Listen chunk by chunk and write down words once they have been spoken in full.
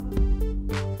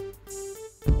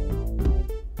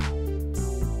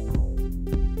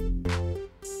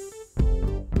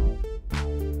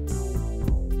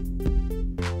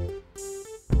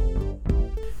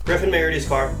Griffin married his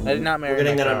car. I did not marry We're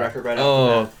getting my that on car. record right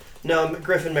after that. No,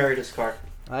 Griffin married his car.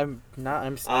 I'm not.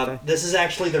 This is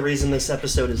actually the reason this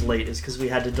episode is late, is because we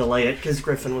had to delay it because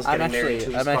Griffin was getting married to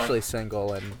his I'm car. actually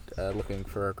single and looking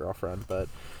for a girlfriend, but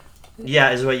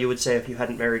Yeah, is what you would say if you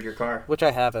hadn't married your car. which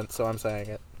I haven't, so I'm saying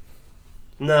it.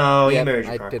 No, Yeah, you married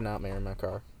your car. I did not marry my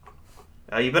car.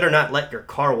 You better not let your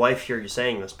car wife hear you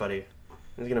saying this, buddy.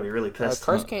 He's gonna be really pissed.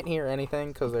 Cars can't hear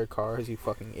anything because they're cars, you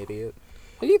fucking idiot.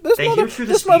 They hear through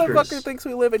the This speakers. motherfucker thinks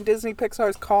we live in Disney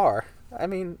Pixar's car. I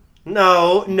mean...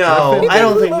 No, I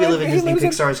don't think we live in Disney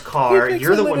Pixar's car. He thinks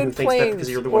You're we the live one in who thinks that because planes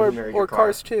you're the one who married your or car.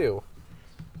 Cars 2.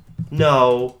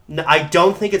 No, I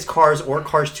don't think it's Cars or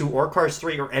Cars 2 or Cars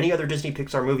 3 or any other Disney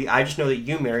Pixar movie. I just know that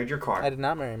you married your car. I did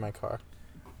not marry my car.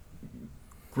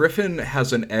 Griffin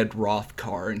has an Ed Roth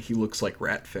car, and he looks like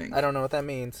Ratfink. I don't know what that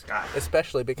means. God.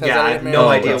 Especially because Yeah, I I didn't have marry no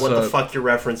my idea car. what the fuck you're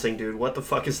referencing, dude. What the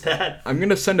fuck is that? I'm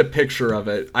gonna send a picture of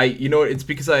it. You know, it's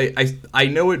because I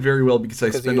know it very well because I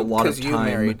spend a lot of time. Because you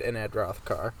married an Ed Roth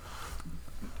car.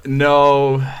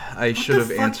 No, I should have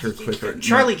answered quicker.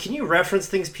 Charlie, can you reference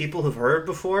things people have heard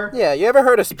before? Yeah, you ever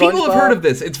heard of SpongeBob? People have heard of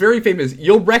this. It's very famous.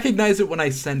 You'll recognize it when I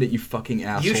send it, you fucking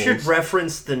assholes. You should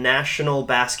reference the National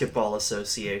Basketball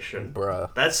Association. Bruh.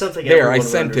 That's something There, everyone I would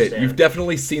sent it. understand. You've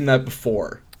definitely seen that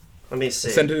before. Let me see.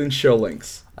 I sent it in show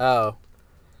links. Oh.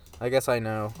 I guess I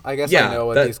know. I Yeah, know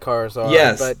what that- these cars are.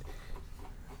 yes. But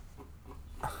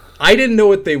I didn't know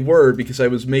what they were because I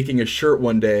was making a shirt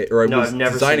one day, or I No, was I've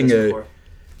never designing seen this before.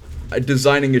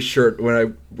 designing a shirt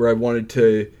where I wanted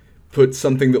to put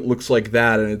something that looks like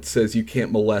that, and it says "You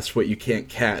can't molest what you can't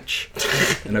catch,"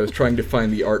 and I was trying to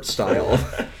find the art style.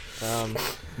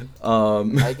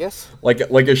 I guess like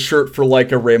a shirt for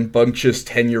like a rambunctious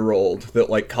 10-year-old that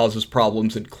like causes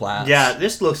problems in class. Yeah,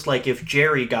 this looks like if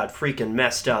Jerry got freaking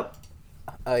messed up.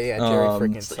 oh yeah, Jerry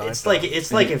freaking Seinfeld.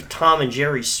 It's like if Tom and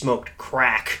Jerry smoked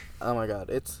crack. Oh my god,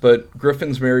 it's But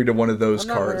Griffin's married to one of those I'm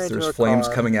not cars. married to There's a flames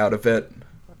car. coming out of it.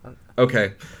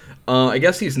 Okay. I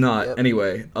guess he's not. Yep.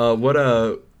 Anyway, when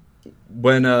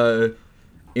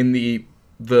in the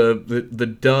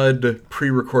dud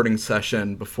pre-recording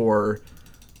session before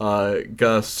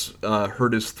Gus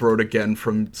hurt his throat again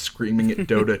from screaming at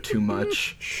Dota too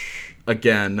much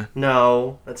again.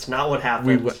 No, that's not what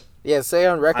happened. yeah. Say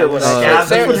on I record was what stabbed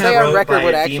say, with say a on rope record by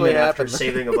what a actually demon after happened.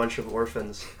 saving a bunch of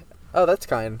orphans. Oh, that's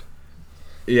kind.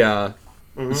 Yeah.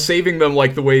 Mm-hmm. Saving them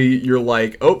like the way you're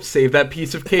like, oh, save that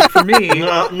piece of cake for me.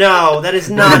 No, that is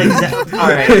not exactly. All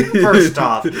right, first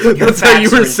off, your That's how you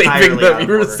facts are were saving entirely out them. of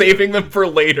You were order. saving them for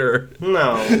later.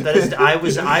 No, that is.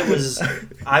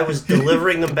 I was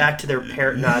delivering them back to their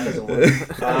parent. No, that doesn't work.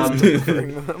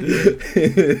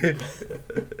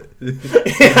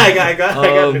 I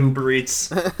got Uber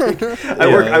Eats.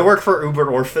 I work for Uber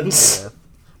Orphans.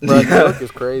 Bro, that joke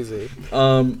is crazy.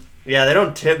 Yeah, they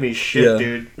don't tip me shit, Yeah.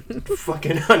 dude.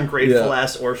 Fucking ungrateful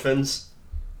ass orphans.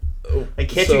 Like,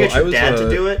 can't So you get I your was, dad to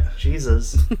do it?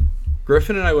 Jesus.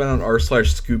 Griffin and I went on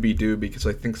r/Scooby-Doo because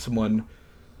I think someone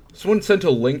sent a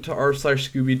link to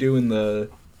r/Scooby-Doo in the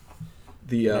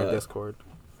Our Discord.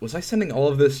 Was I sending all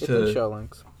of this It's in to? show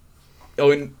links.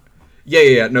 Oh, and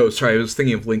yeah. No, sorry, I was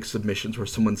thinking of link submissions where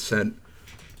someone sent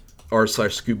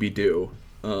r/Scooby-Doo.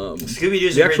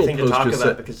 Scooby-Doo's the a great actual thing to post talk just about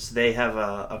said- because they have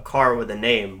a car with a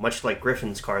name, much like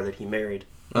Griffin's car that he married.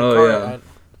 Oh Car, yeah.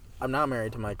 I'm not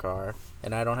married to my car,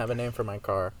 and I don't have a name for my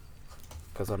car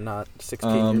because I'm not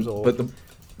 16 years old. But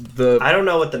the I don't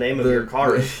know what the name of the- your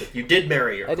car is, but you did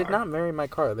marry your car. I did not marry my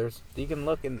car. You can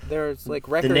look and there's like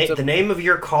The, records of. the name of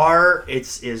your car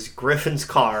is Griffin's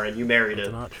car, and you married It's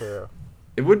it. not true.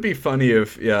 It would be funny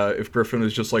if Griffin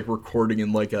was just like recording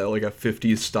in like a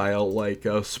 50s style like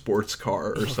a sports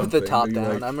car or something. With the top Maybe,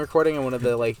 down. like- I'm recording in one of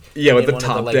the like. Yeah, with in the one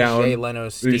top of the, like, down. Jay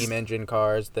Leno's steam These- engine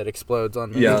cars that explodes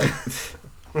on me. Yeah.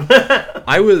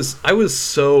 I was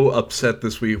so upset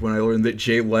this week when I learned that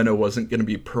Jay Leno wasn't going to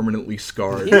be permanently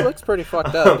scarred. He looks pretty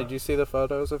fucked up. Did you see the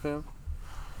photos of him?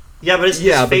 Yeah, but his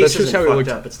Yeah, but face that's just isn't how he fucked looked.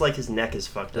 up. It's like his neck is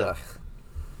fucked up. Ugh.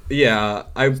 Yeah,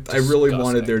 I really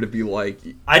wanted disgusting. there to be like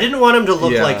I didn't want him to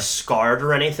look Yeah. like scarred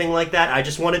or anything like that. I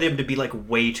just wanted him to be like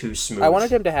way too smooth. I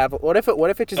wanted him to have. What if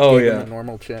it just Oh, gave him yeah. a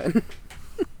normal chin?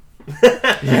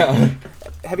 yeah.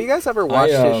 Have you guys ever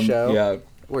watched his show Yeah.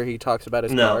 where he talks about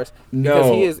his No. cars?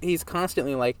 No. Because he's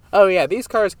constantly like, oh yeah, these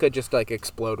cars could just like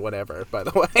explode whatever. By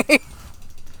the way,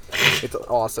 it's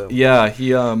awesome. Yeah,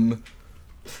 he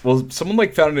well, someone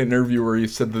like found an interview where he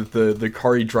said that the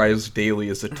car he drives daily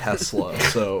is a Tesla.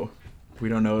 So we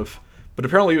don't know if, but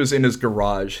apparently it was in his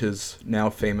garage, his now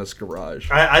famous garage.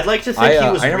 I'd like to think he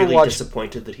was I never really watched-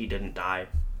 disappointed that he didn't die.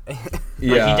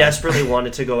 Yeah. Like, he desperately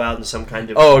wanted to go out in some kind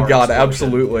of Oh car god, explosion.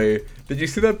 absolutely. Did you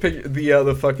see that pic?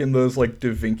 The fucking those like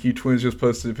Da Vinci twins just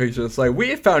posted a picture. It's like,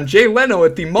 we found Jay Leno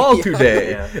at the mall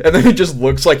today, Yeah. and then he just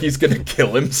looks like he's gonna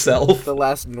kill himself. The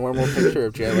last normal picture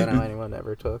of Jay Leno anyone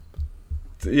ever took.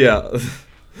 Yeah.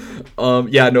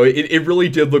 Yeah, no, it really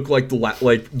did look like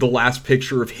the last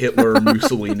picture of Hitler or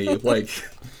Mussolini, like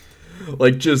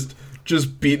just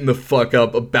beating the fuck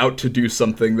up, about to do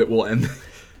something that will end.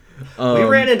 We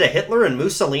ran into Hitler and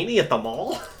Mussolini at the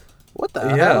mall? What the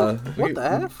Yeah. hell? What the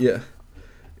heck? Yeah.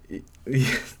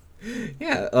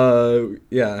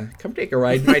 Yeah, come take a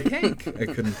ride in my tank. I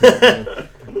couldn't.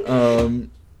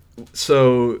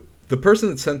 So the person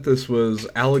that sent this was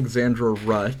Alexandra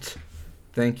Rutt.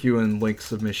 Thank you and link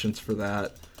submissions for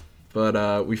that.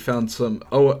 But we found some.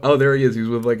 Oh, there he is. He's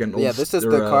with like an old. Yeah, this is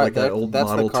the car. Like an old That's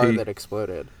Model the car T. that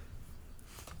exploded.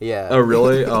 Yeah. Oh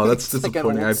really? Oh, that's It's like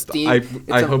an disappointing. old steam- I it's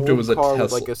an hoped it old was a car Tesla.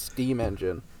 with like a steam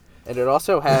engine, and it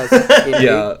also has in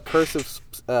Yeah. big cursive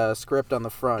script on the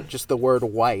front, just the word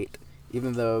 "white,"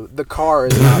 even though the car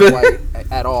is not white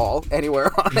at all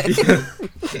anywhere on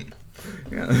it.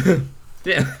 Yeah.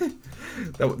 Yeah.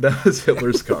 That was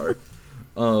Hitler's car.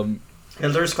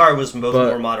 Hitler's car was both But-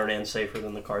 more modern and safer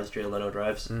than the cars Jay Leno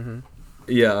drives.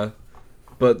 Yeah,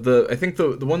 but I think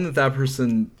the one that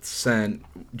person sent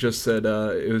just said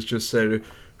it was just said,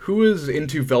 who was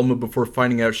into Velma before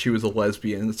finding out she was a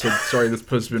lesbian? It said, sorry, this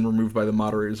post has been removed by the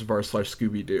moderators of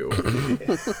r/Scooby Doo.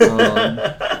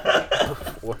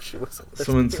 What she was.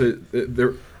 Someone said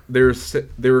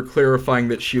they were clarifying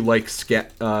that she likes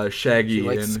Shaggy She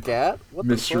like and scat? What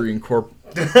Mystery Incorporated.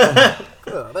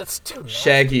 Oh, that's too.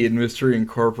 Shaggy and Mystery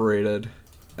Incorporated,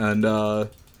 and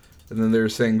then they were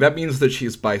saying that means that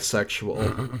she's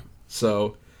bisexual.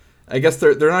 So, I guess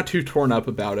they're not too torn up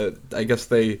about it. I guess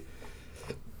they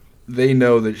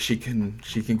know that she can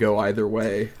go either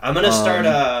way. I'm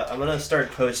gonna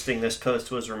start posting. This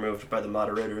post was removed by the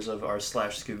moderators of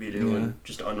r/Scooby Doo and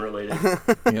just unrelated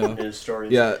Yeah, news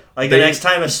stories. yeah. Like the next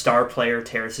time a star player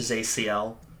tears his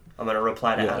ACL, I'm gonna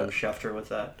reply to Yeah. Adam Schefter with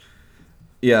that.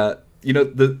 Yeah, you know,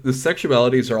 the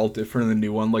sexualities are all different in the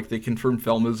new one. Like, they confirmed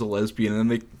Velma's a lesbian, and then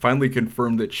they finally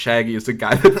confirmed that Shaggy is a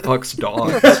guy that fucks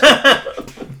dogs.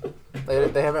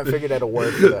 They haven't figured out a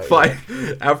word for that yet. Fine.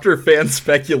 After fan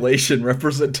speculation,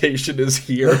 representation is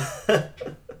here.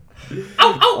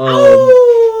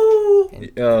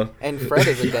 Yeah. And Fred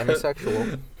is a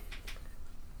demisexual.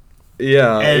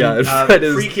 Yeah, And, yeah. And Fred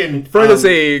is freaking, Fred is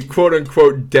a quote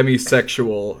unquote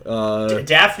demisexual.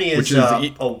 Daphne which is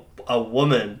is a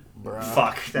woman. Bruh.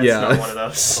 Fuck, that's Yeah. not one of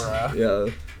those.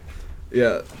 Bruh.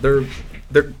 Yeah,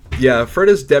 yeah. Fred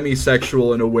is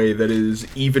demisexual in a way that is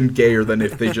even gayer than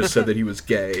if they just said that he was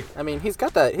gay. I mean, he's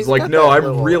got that. He's like, got no, that I'm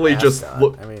little really just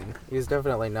ascot. I mean, he's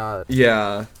definitely not.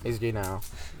 Yeah, He's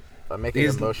I'm making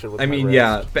a motion with I my mean, wrist.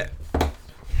 yeah.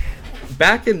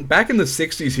 Back in the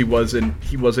 '60s, he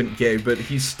wasn't gay, but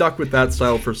he stuck with that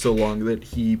style for so long that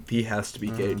he has to be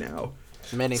gay now.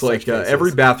 Many It's such like cases.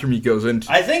 every bathroom he goes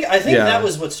into. I think Yeah. that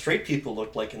was what straight people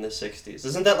looked like in the '60s.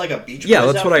 Isn't that like a Beach Yeah,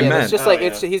 Boys that's what I outfit? Yeah, meant. it's just Oh, like yeah.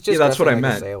 he's just Yeah, that's what dressing I like a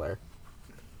meant. sailor.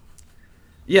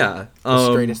 Yeah,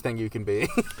 The straightest thing you can be.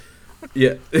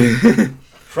 yeah.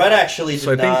 Fred actually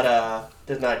So I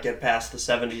did not get past the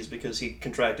 '70s because he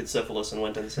contracted syphilis and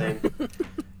went insane.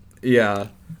 Yeah.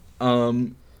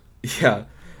 Yeah.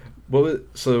 Well,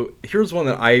 so here's one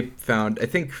that I found. I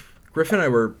think Griffin and I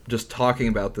were just talking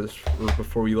about this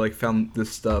before we found this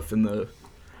stuff in the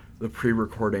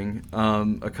pre-recording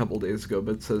a couple days ago.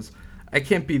 But it says, "I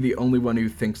can't be the only one who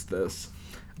thinks this.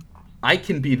 I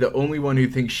can be the only one who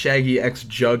thinks Shaggy x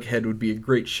Jughead would be a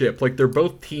great ship. Like, they're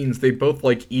both teens, they both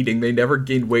like eating, they never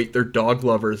gain weight, they're dog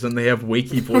lovers, and they have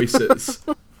wakey voices."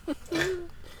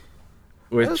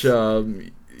 Which,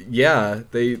 yeah,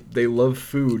 they love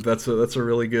food. That's a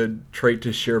really good trait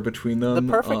to share between them.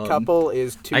 The perfect couple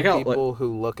is two I got, people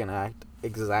who look and act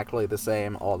exactly the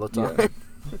same all the time.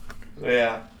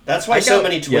 Yeah, that's why so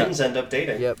many twins end up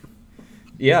dating. Yep.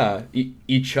 Yeah,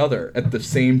 each other at the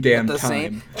same damn The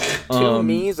time. Two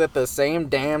me's at the same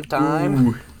damn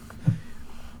time.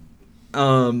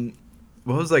 Ooh.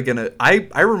 What was I gonna?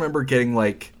 I remember getting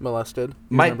Molested. You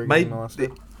my remember getting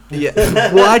molested?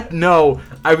 yeah. What? No,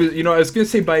 I was gonna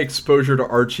say by exposure to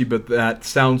Archie, but that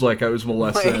sounds like I was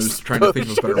molested. I was trying to think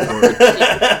of a better word.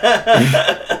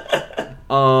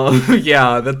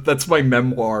 Yeah, that's my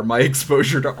memoir, my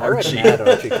exposure to I read Archie. mad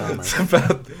Archie comics. It's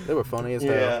about. They were funny as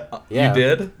Yeah. hell. Yeah. You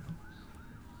did?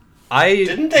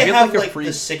 Didn't they we have had, the free...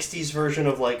 '60s version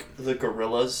of the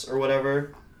Gorillas or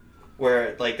whatever,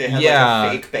 where they had Yeah.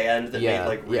 a fake band that Yeah,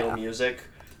 made real yeah. music?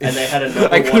 and they had a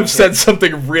number I could one have said hit.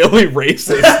 something really racist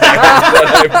there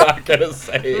that I'm not gonna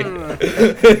say.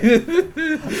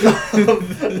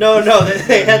 No,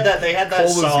 they had that Cole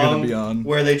was gonna song be on.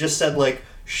 where they just said like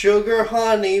sugar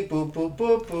honey boop boop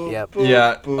boop boop. Yep. boop,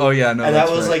 Yeah. boop. Oh, yeah, no, And that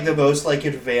that's was right. like the most like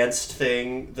advanced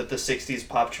thing that the '60s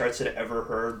pop charts had ever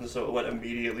heard, and so it went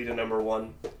immediately to number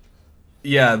one.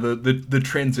 Yeah, the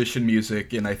transition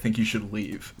music in I Think You Should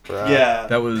Leave. Yeah.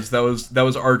 That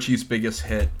was Archie's biggest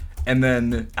hit. And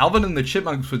then Alvin and the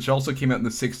Chipmunks, which also came out in the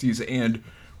 60s and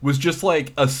was just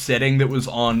like a setting that was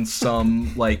on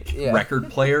some like Yeah. record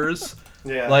players.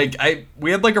 Yeah. Like we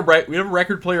had a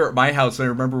record player at my house, and I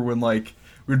remember when like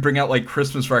we'd bring out like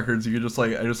Christmas records, you could just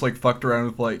like I just like fucked around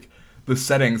with like the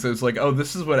settings. It was like, oh,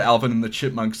 this is what Alvin and the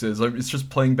Chipmunks is. It's just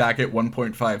playing back at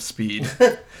 1.5 speed.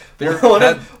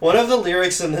 One of the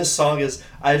lyrics in this song is,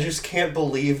 "I just can't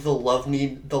believe the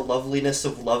loveliness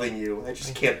of loving you. I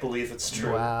just can't believe it's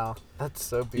true." Wow, that's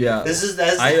so beautiful. Yeah.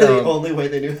 That's I, the only way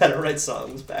they knew how to write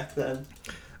songs back then.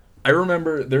 I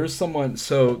remember there was someone.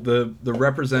 So the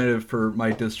representative for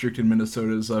my district in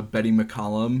Minnesota is Betty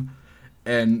McCollum,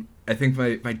 and I think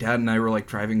my dad and I were like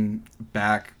driving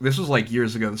back. This was like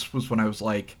years ago. This was when I was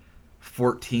like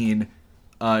 14.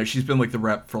 She's been like the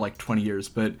rep for like 20 years,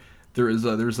 but there was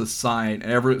a sign,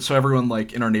 and so everyone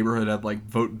like in our neighborhood had like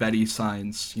vote Betty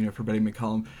signs, for Betty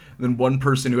McCollum. And then one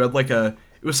person who had like it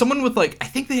was someone with like I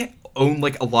think they owned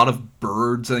like a lot of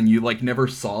birds, and you like never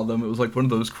saw them. It was like one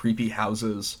of those creepy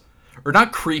houses, or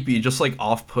not creepy, just like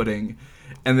off-putting.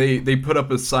 And they put up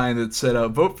a sign that said,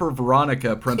 vote for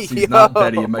Veronica, parentheses, not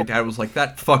Betty. And my dad was like,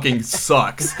 that fucking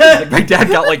sucks. Like, my dad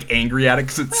got like angry at it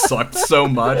because it sucked so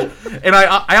much. And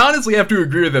I honestly have to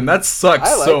agree with him. That sucks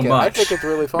I like so it. much. I think it's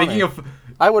really funny. Making a,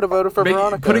 I would have voted for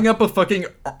Veronica. putting up a fucking...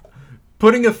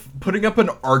 Putting up an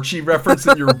Archie reference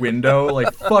in your window,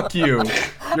 like, fuck you.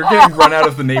 You're getting run out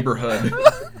of the neighborhood.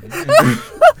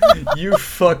 You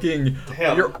fucking...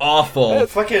 Damn. You're awful.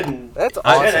 Fucking That's Gen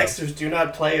awesome. Xers do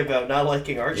not play about not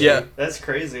liking Archie. Yeah. That's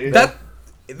crazy.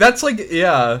 That's like,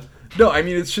 yeah. No, I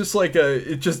mean, it's just like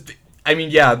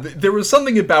there was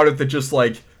something about it that just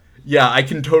like, yeah, I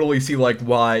can totally see like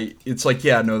why it's like,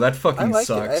 yeah, no, that I fucking like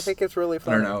sucks. it. I think it's really I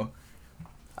funny. don't know.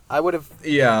 I would have.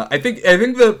 Yeah, I think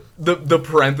the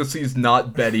parentheses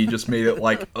not Betty just made it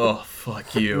like, oh,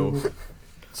 fuck you.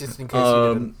 Just in case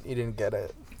you didn't get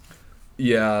it.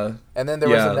 Yeah. And then there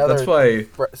was Yeah, another that's why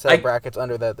set of brackets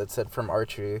under that said from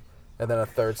Archie, and then a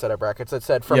third set of brackets that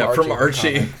said from Yeah, Archie. from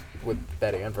Archie. the comic with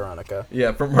Betty and Veronica.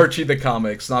 Yeah, from Archie the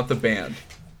comics, not the band,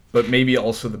 but maybe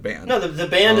also the band. No, the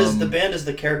band is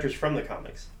the characters from the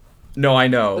comics. No, I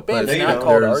know. The band's but not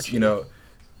called there's, Archie.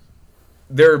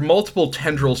 There are multiple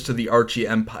tendrils to the Archie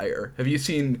Empire. Have you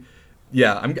seen?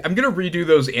 Yeah, I'm gonna redo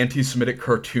those anti-Semitic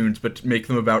cartoons, but make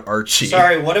them about Archie.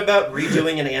 Sorry, what about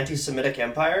redoing an anti-Semitic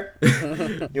empire? You want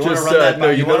to Just, run that by? no,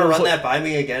 you want to those, run like- that by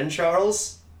me again,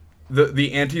 Charles?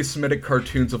 The anti-Semitic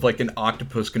cartoons of like an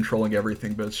octopus controlling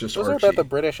everything, but it's just Those are Archie. about the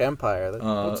British Empire.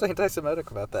 What's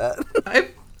anti-Semitic about that?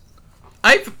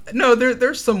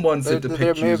 There's some ones that There depict may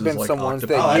have Jews been as like some ones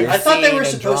octopus. that I thought they were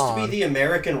seen and supposed to drawn. be the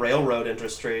American railroad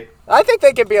industry. I think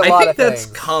they could be a I lot think of that's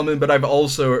things. common, but I've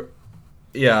also,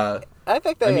 yeah. I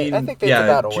think they. I think they yeah,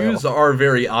 about a Jews whale. are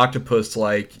very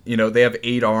octopus-like. They have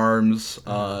 8 arms.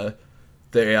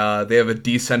 They have a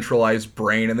decentralized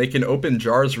brain, and they can open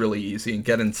jars really easy and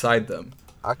get inside them.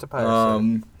 Octopi. Are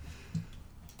sick.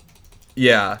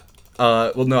 Yeah.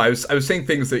 Well, no, I was saying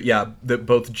things that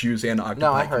both Jews and octopi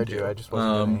No, I can heard do. you. I just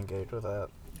wasn't going to engage with that.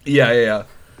 Yeah.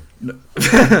 No.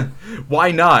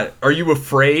 Why not? Are you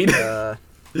afraid? Are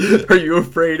you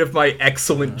afraid of my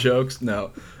excellent jokes?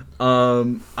 No.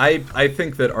 I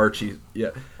think that Archie.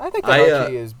 Yeah. I think that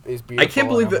Archie is beautiful. I can't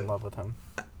believe and I'm that- in love with him.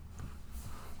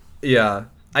 Yeah.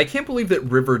 I can't believe that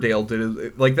Riverdale did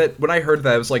it. Like that. When I heard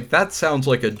that, I was like, that sounds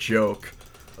like a joke.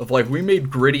 Of like, we made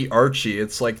gritty Archie.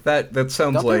 It's like that. That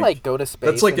sounds Don't like. they like go to space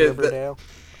that's like in a- Riverdale?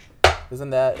 Isn't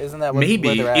that where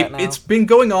Maybe they're at now? it's been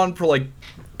going on for like.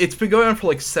 It's been going on for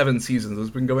like 7 seasons. It's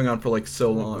been going on for like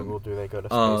so Google, long. do they go to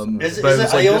space? Um, in Is But it,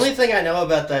 it's the like only this- thing I know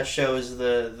about that show is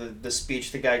the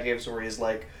speech the guy gives where he's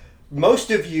like, most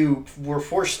of you were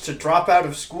forced to drop out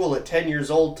of school at 10 years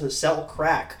old to sell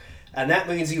crack. And that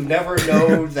means you never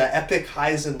know the epic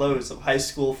highs and lows of high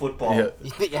school football. Yeah.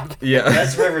 yeah. Yeah.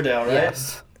 That's Riverdale, right?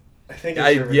 Yes. I think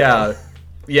it's Riverdale.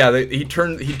 Yeah. He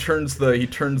turns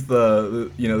the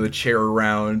the chair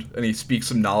around and he speaks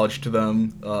some knowledge to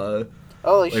them.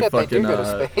 Holy Like shit! They do fucking, go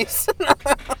to space.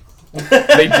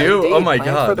 They do. Indeed, Oh my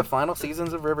plans for the god. final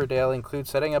seasons of Riverdale include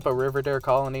setting up a Riverdale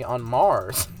colony on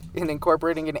Mars and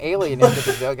incorporating an alien into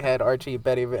the Jughead, Archie,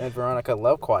 Betty, and Veronica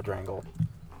love quadrangle.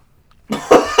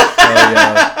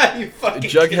 yeah. You fucking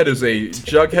Jughead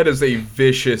is a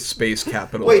vicious space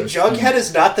capitalist. Wait, Jughead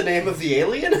is not the name of the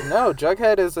alien? No,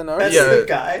 Jughead is an Archie. That's Yeah. the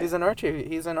guy. He's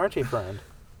an Archie friend.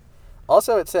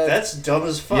 Also, it says. That's dumb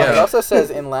as fuck. Yeah. It also says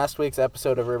in last week's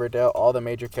episode of Riverdale, all the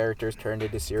major characters turned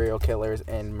into serial killers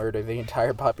and murder the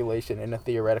entire population in a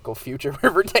theoretical future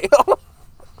Riverdale.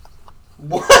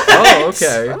 What? Oh,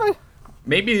 okay. I might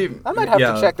Maybe. have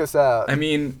yeah. to check this out. I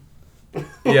mean,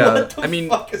 yeah. What the I mean,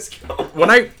 fuck is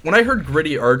going when I heard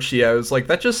Gritty Archie, I was like,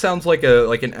 that just sounds like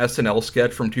an SNL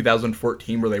sketch from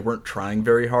 2014 where they weren't trying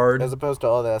very hard. As opposed to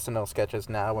all the SNL sketches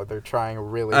now where they're trying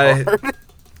really I- hard.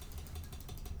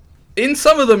 In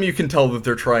some of them, you can tell that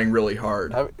they're trying really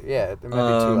hard. Yeah, it might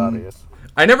be too obvious.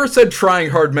 I never said trying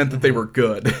hard meant that they were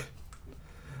good.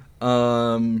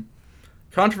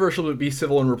 Controversial but be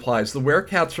civil in replies. The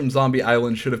werecats from Zombie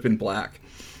Island should have been black.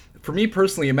 For me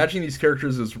personally, imagining these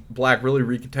characters as black really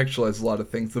recontextualizes a lot of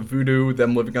things. The voodoo,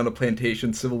 them living on a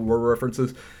plantation, Civil War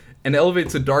references, and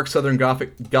elevates the dark Southern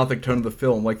Gothic tone of the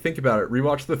film. Like, think about it.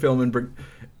 Rewatch the film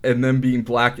and them being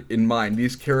black in mind.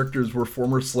 These characters were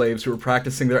former slaves who were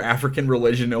practicing their African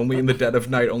religion only in the dead of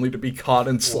night, only to be caught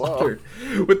and slaughtered.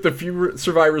 With the few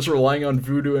survivors relying on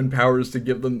voodoo and powers to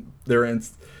give them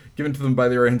given to them by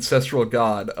their ancestral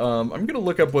god. I'm gonna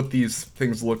look up what these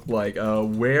things look like.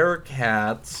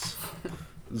 Werecats,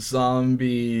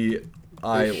 Zombie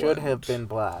Island. They should have been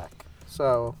black.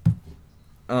 So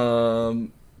Okay,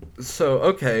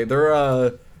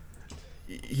 they're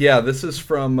yeah, this is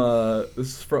from they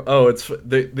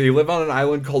live on an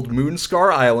island called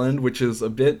Moonscar Island, which is a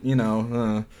bit,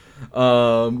 what?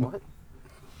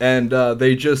 and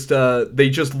they just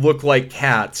look like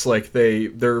cats, like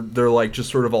they're like just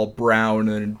sort of all brown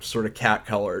and sort of cat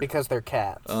colored. Because they're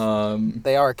cats. Um,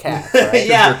 They are cats, right?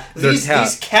 Yeah, they're these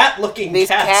cats. cat-looking These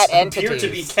cats cat appear to be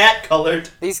entities. cat-colored.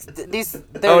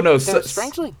 They're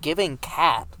strangely giving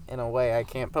cat in a way I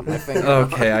can't put my finger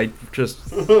on. Okay,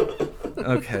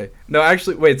 okay. No,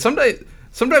 actually, wait.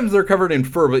 Sometimes they're covered in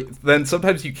fur, but then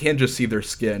sometimes you can just see their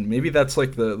skin. Maybe that's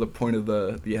like the point of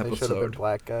the They should have been episode.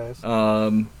 black guys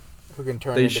who can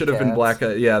turn They into should have been cats. black.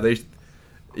 They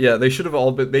should have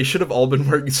all been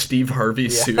wearing Steve Harvey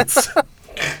suits.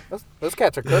 Those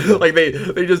cats are good. Like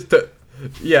they just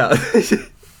yeah.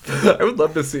 I would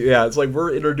love to see. Yeah, it's like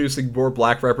we're introducing more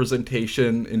black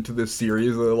representation into this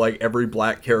series. Like every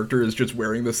black character is just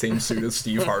wearing the same suit as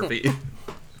Steve Harvey.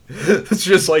 It's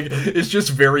just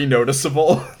very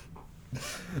noticeable.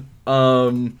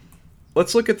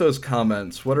 Let's look at those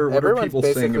comments. What are Everyone's people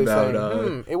saying basically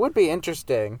about? it would be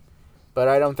interesting, but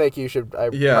I don't think you should. I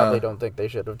probably don't think they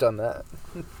should have done that.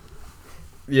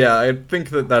 Yeah, I think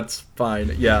that's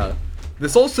fine. Yeah,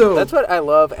 this also. That's what I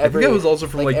love. I think that was also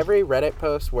from every Reddit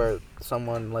post where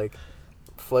someone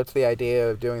floats the idea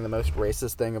of doing the most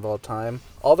racist thing of all time.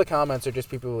 All the comments are just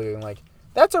people being like,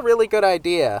 "That's a really good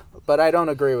idea, but I don't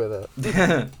agree with it."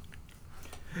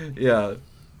 Yeah.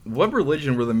 What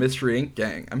religion were the Mystery Inc.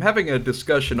 gang? I'm having a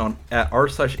discussion at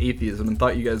r/atheism and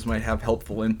thought you guys might have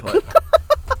helpful input.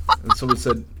 And someone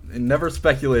said, never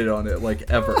speculated on it, like,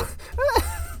 ever.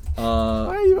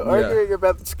 Why are you arguing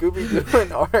about Scooby-Doo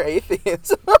and our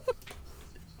atheism?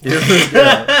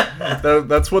 Yeah,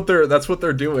 that's what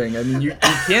they're doing. I mean, you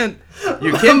can't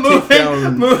take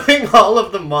down. Moving all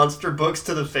of the monster books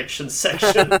to the fiction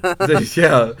section.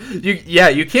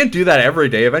 You can't do that every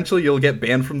day. Eventually, you'll get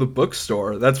banned from the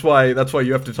bookstore. That's why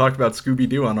you have to talk about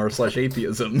Scooby-Doo on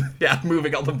r/atheism. Yeah,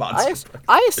 moving all the monsters.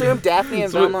 I assume Daphne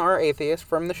and So- Velma are atheists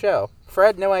from the show.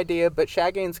 Fred, no idea, but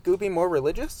Shaggy and Scooby more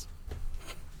religious?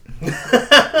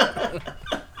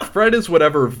 Fred is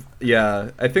whatever.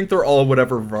 Yeah, I think they're all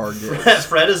whatever Varg is.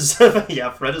 Fred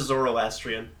is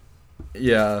Zoroastrian.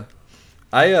 Yeah,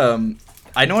 I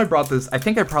know I brought this. I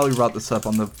think I probably brought this up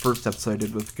on the first episode I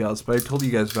did with Gus, but I told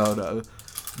you guys about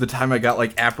the time I got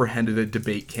apprehended at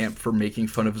debate camp for making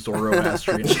fun of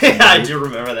Zoroastrian. Yeah, I do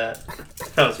remember that.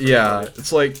 That was pretty Yeah,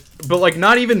 funny. it's but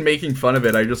not even making fun of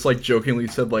it. I just jokingly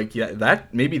said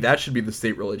that should be the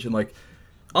state religion.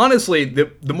 Honestly,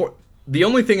 the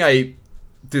only thing I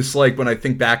dislike when I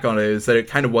think back on it is that it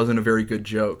kind of wasn't a very good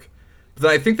joke. But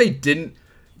then I think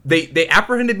they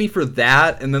apprehended me for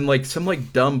that, and then some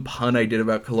dumb pun I did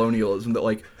about colonialism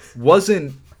that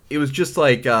wasn't. It was just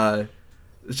it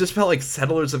just felt like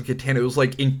Settlers of Catan. It was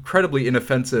incredibly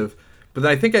inoffensive. But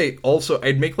then I think I'd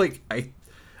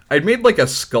made a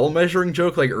skull measuring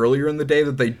joke earlier in the day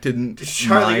that they didn't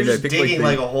Charlie, mind. you're just I think digging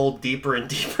a hole deeper and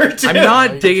deeper. Dude. I'm not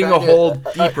Are you digging a trying to- hole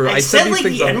deeper. I I said these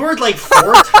things the on- N-word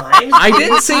 4 times. I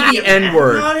didn't say the Are you mad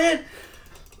N-word. about it?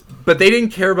 But they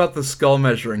didn't care about the skull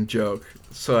measuring joke,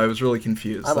 so I was really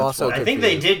confused. I'm That's also why. I think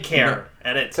they did care,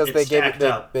 and it's Because they stacked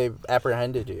up. they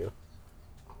apprehended you.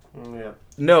 Yeah.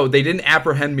 No, they didn't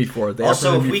apprehend me for it. They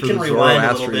Also, if apprehended me we for can the rewind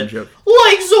a little Zoroastrian bit. joke.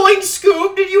 Like Zoink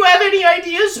Scoob, did you have any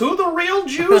ideas who the real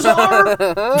Jews are?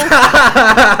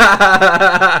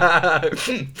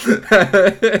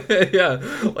 Yeah,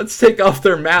 let's take off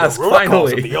their mask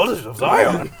finally. The elders of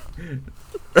Zion.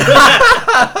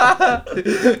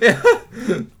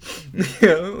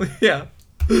 yeah.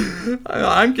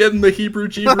 I'm getting the Hebrew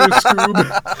Scoob.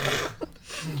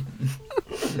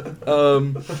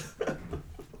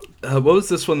 What was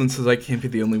this one that says I can't be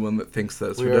the only one that thinks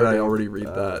this? Or did I already read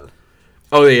that?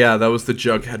 Oh yeah, that was the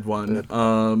Jughead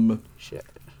one. Shit.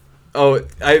 Oh,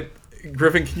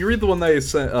 Griffin, can you read the one that I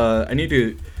sent? I need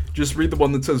to just read the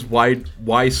one that says why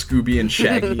Scooby and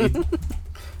Shaggy.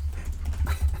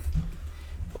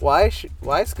 Why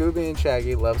Scooby and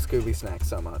Shaggy love Scooby snacks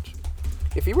so much?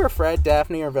 If you were Fred,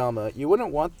 Daphne, or Velma, you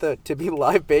wouldn't want to be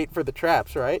live bait for the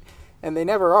traps, right? And they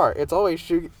never are. It's always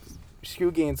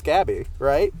Shoogie and Scabby,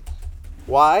 right?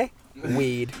 Why?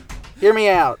 Weed. Hear me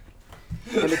out.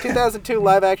 In the 2002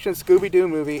 live-action Scooby-Doo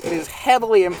movie, it is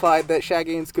heavily implied that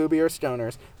Shaggy and Scooby are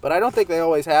stoners, but I don't think they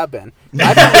always have been.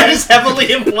 That is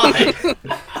heavily implied.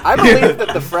 I believe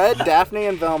that the Fred, Daphne,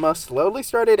 and Velma slowly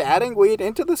started adding weed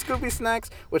into the Scooby snacks,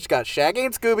 which got Shaggy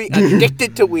and Scooby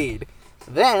addicted to weed.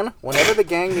 Then, whenever the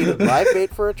gang needed live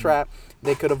bait for a trap,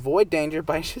 they could avoid danger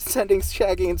by just sending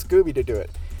Shaggy and Scooby to do it.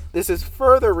 This is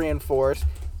further reinforced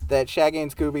that Shaggy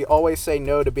and Scooby always say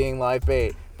no to being live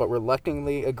bait, but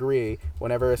reluctantly agree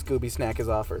whenever a Scooby snack is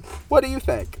offered. What do you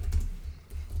think?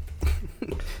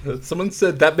 Someone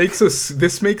said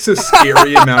this makes a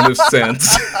scary amount of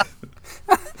sense.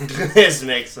 This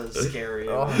makes us scary.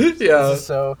 Oh, Yeah.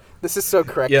 This is so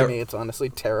correct Yeah. to me. It's honestly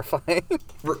terrifying.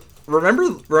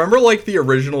 Remember like the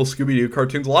original Scooby-Doo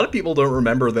cartoons? A lot of people don't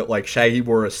remember that like Shaggy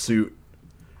wore a suit.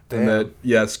 And that,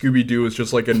 Scooby-Doo was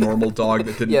just like a normal dog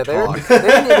that didn't talk. They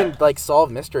didn't even like solve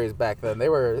mysteries back then. They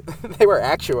were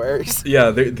actuaries.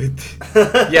 Yeah,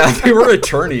 they were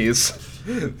attorneys.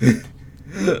 Then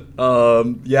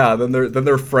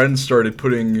their friends started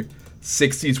putting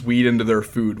 60s weed into their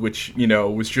food, which,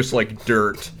 was just like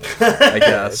dirt, I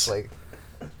guess.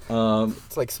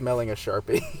 It's like smelling a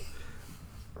Sharpie.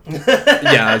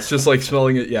 Yeah, it's just like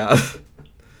smelling it, yeah.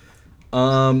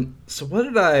 So what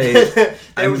did I...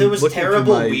 there was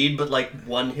terrible weed, but like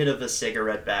one hit of a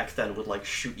cigarette back then would like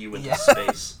shoot you into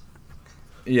space.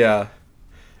 Yeah.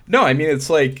 No, I mean, it's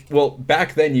like, well,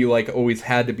 back then you like always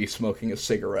had to be smoking a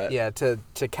cigarette. Yeah, to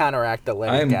counteract the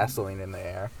lead gasoline in the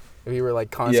air. If you were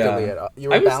like constantly you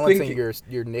were balancing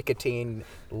your nicotine,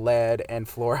 lead, and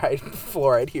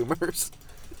fluoride humors.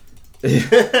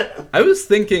 I was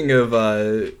thinking of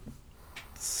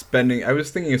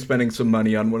spending some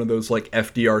money on one of those like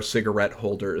FDR cigarette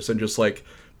holders and just like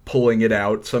pulling it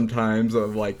out sometimes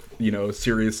of like,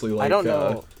 seriously like I don't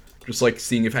know. Just like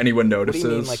seeing if anyone notices What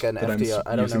do you mean, like an that FDR?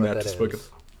 I'm I don't using know that what to that smoke.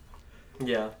 is.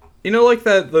 Yeah. Like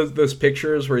those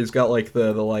pictures where he's got like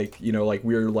the like like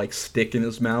weird like stick in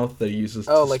his mouth that he uses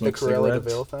to like smoke the Cruella cigarettes.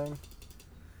 DeVille thing?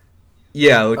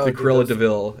 Yeah, like the dude, Cruella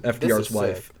DeVille, FDR's is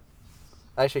wife. sick.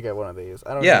 I should get one of these.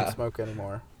 I don't even smoke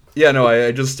anymore. Yeah, no,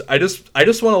 I just want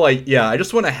to like, I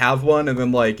just want to have one, and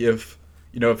then like if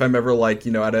I'm ever like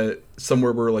at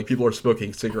somewhere where like people are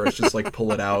smoking cigarettes, just like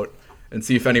pull it out and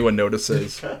see if anyone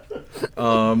notices. I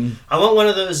want one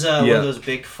of those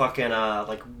big fucking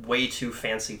like way too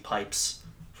fancy pipes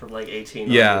from like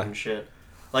 1800 and shit.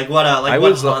 Like what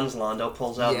Hans Lando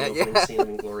pulls out in the opening scene of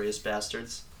Inglourious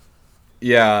Bastards.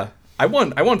 Yeah. I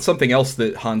want something else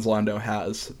that Hans Lando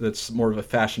has that's more of a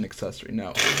fashion accessory. No.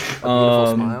 A beautiful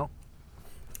smile?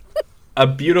 A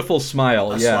beautiful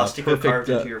smile, a swastika carved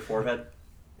into your forehead?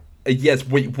 Yes,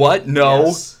 wait, what? No.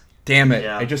 Yes. Damn it.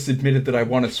 Yeah. I just admitted that I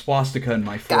want a swastika in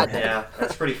my forehead. Yeah,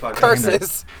 that's pretty fucking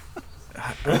Curses!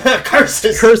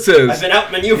 Curses! I've been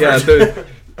outmaneuvered. Yeah,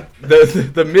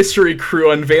 the mystery crew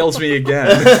unveils me again.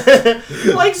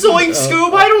 Like Zoink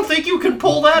Scoob, I don't think you can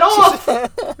pull that off!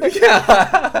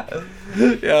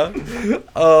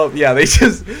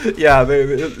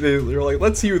 They're like,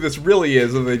 let's see who this really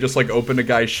is, and they just like open a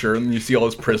guy's shirt and you see all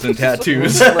his prison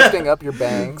tattoos. Lifting up your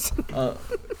bangs.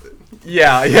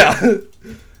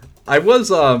 I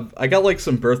got like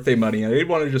some birthday money. I didn't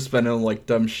want to just spend it on like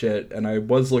dumb shit, and I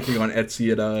was looking on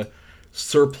Etsy at a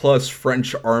surplus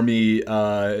French army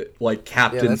like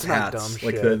captain's hats,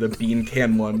 like the bean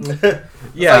can one.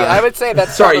 Yeah, I would say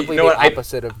that's probably the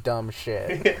opposite of dumb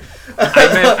shit.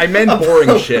 I meant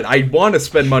boring shit. I want to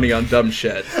spend money on dumb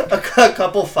shit. A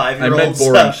couple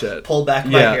 5-year-olds pull back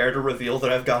my hair to reveal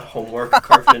that I've got homework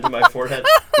carved into my forehead.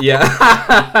 Yeah.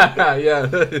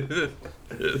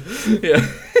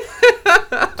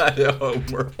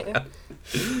 Homework.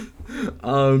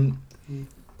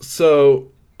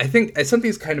 So I think I sent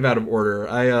these kind of out of order.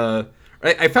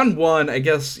 I found one, I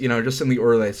guess, just in the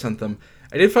order that I sent them.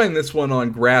 I did find this one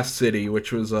on Grass City,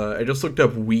 which was, I just looked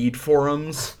up weed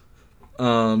forums.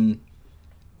 And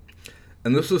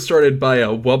this was started by a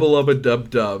Wubba Dub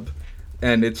Dub.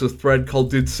 And it's a thread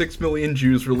called, "Did 6 million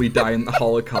Jews really die in the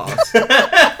Holocaust?"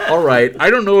 Alright,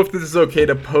 I don't know if this is okay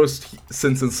to post,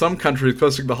 since in some countries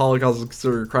posting the Holocaust is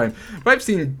considered a crime, but I've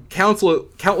seen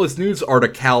countless news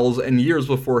articles, and years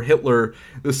before Hitler,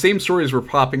 the same stories were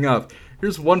popping up.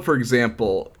 Here's one, for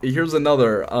example. Here's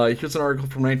another. Here's an article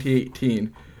from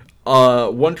 1918.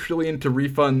 1 trillion to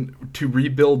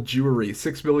rebuild Jewry.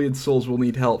 6 million souls will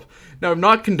need help. Now, I'm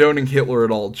not condoning Hitler at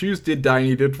all. Jews did die and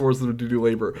he did force them to do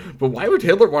labor. But why would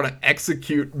Hitler want to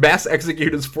mass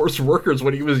execute his forced workers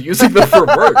when he was using them for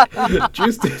work?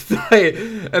 Jews did die,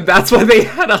 and that's why they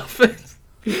had offense.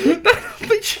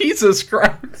 Jesus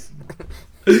Christ.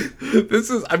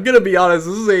 I'm gonna be honest,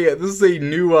 this is a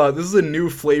new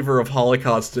flavor of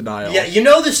Holocaust denial. Yeah,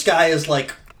 this guy is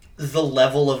like the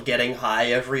level of getting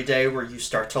high every day where you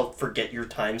start to forget your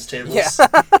times tables. Yeah.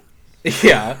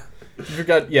 Yeah. You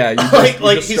forgot, yeah.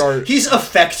 He's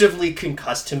effectively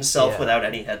concussed himself without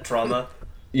any head trauma.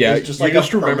 Yeah, he's just like a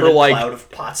permanent cloud of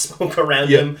pot smoke around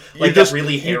him, like that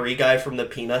really hairy guy from the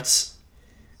Peanuts.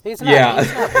 He's not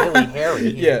really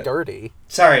hairy. He's dirty.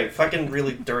 Sorry, fucking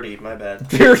really dirty. My bad.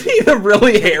 Dirty, the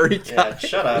really hairy guy. Yeah,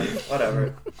 shut up.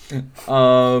 Whatever.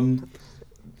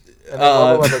 And then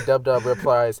Wubba Dub Dub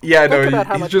replies, "Yeah, think no, about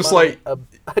how he's much just money like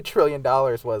 $1 trillion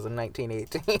was in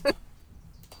 1918."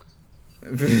 I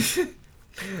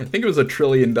think it was $1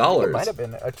 trillion. It might have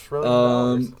been $1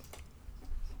 trillion.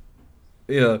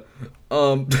 Yeah.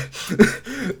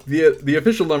 The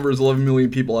official number is 11 million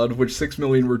people, out of which 6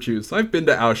 million were Jews. I've been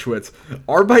to Auschwitz.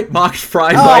 Arbeit macht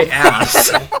frei my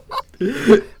ass.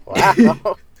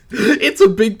 Wow. It's a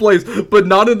big place, but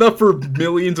not enough for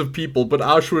millions of people. But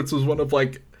Auschwitz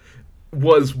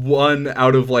was one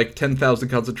out of 10,000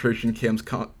 concentration camps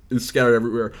scattered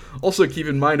everywhere. Also, keep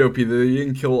in mind, OP, that they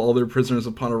didn't kill all their prisoners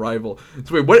upon arrival.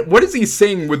 So wait, what is he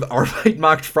saying with Arbeit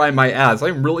macht frei my ass?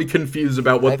 I'm really confused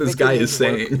about what this guy is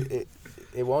saying.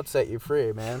 It won't set you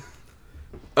free, man.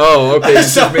 Oh, okay,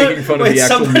 he's just making fun of the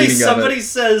actual meaning of it. Somebody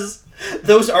says,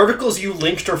 those articles you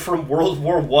linked are from World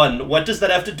War I. What does that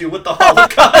have to do with the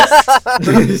Holocaust?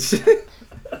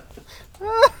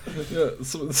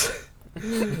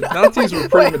 Nazis were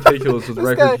pretty meticulous with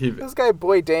record keeping. This guy,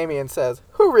 Boy Damien, says,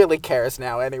 "Who really cares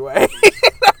now, anyway?"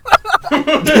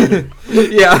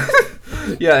 Yeah.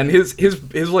 Yeah, and his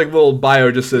little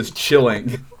bio just says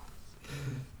chilling.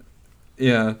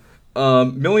 Yeah.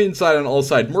 Millions died on all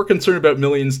sides. More concerned about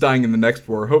millions dying in the next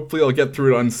war. Hopefully I'll get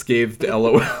through it unscathed,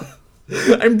 LOL.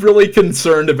 I'm really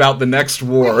concerned about the next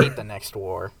war. I hate the next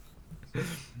war.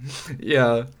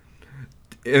 Yeah.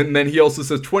 And then he also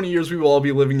says, 20 years we will all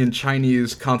be living in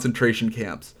Chinese concentration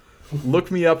camps. Look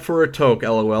me up for a toke,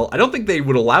 LOL. I don't think they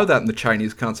would allow that in the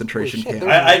Chinese concentration camp.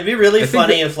 I'd be really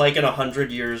funny if, in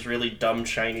 100 years, really dumb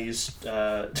Chinese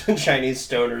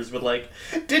stoners would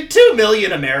did 2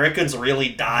 million Americans really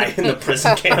die in the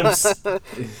prison camps?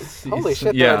 Holy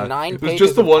shit! There are 9 pages. It was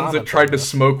just the ones that tried to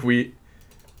smoke weed.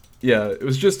 Yeah, it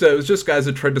was just guys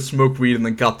that tried to smoke weed and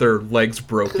then got their legs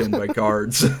broken by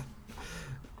guards.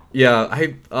 Yeah,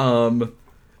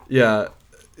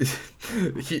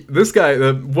 this guy,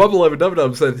 Wubba Dub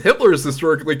Dub, said Hitler is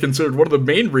historically considered one of the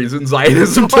main reasons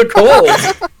Zionism took hold.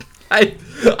 I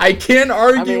can't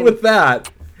argue with that.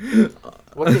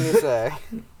 What can you say?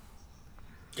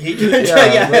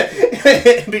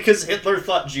 Because Hitler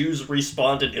thought Jews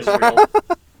respawned in Israel.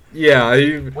 Yeah,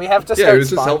 we have to start he was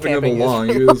just helping them along.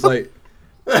 Israel. He was like,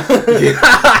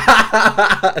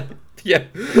 yeah,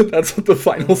 that's what the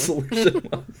final solution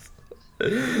was.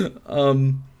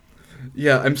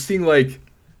 Yeah, I'm seeing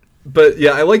but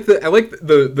yeah, I like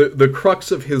the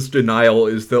crux of his denial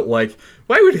is that why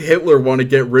would Hitler want to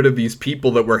get rid of these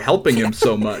people that were helping him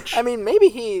so much? I mean, maybe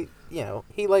he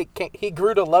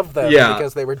grew to love them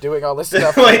because they were doing all this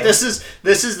stuff. This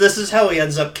is how he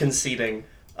ends up conceding,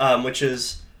 which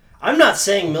is, I'm not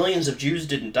saying millions of Jews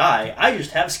didn't die. I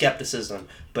just have skepticism.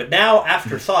 But now,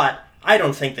 after thought, I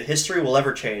don't think that history will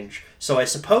ever change. So I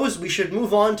suppose we should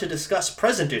move on to discuss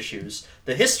present issues,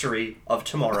 the history of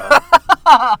tomorrow.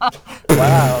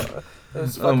 Wow.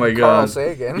 Oh my Carl god.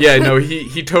 Sagan. Yeah, no,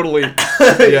 he totally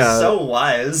He's so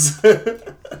wise.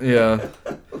 Yeah.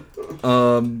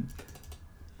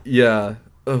 Yeah.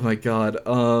 Oh my god.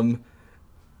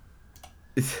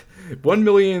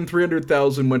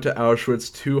 1,300,000 went to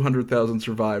Auschwitz, 200,000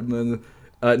 survived. And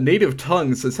then Native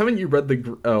Tongue says, haven't you read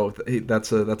the... Oh,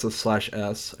 that's a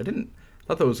 /S. I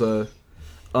thought that was a...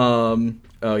 Oh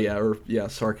yeah, or yeah,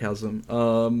 sarcasm.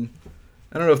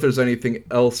 I don't know if there's anything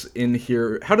else in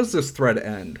here. How does this thread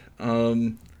end?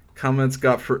 Comments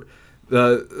got for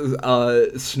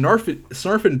the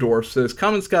Snarfendorf says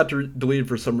comments got deleted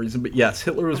for some reason, but yes,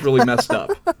 Hitler was really messed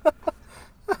up.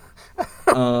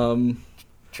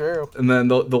 True. And then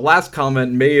the last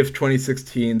comment, May of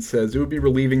 2016, says it would be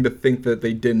relieving to think that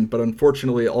they didn't, but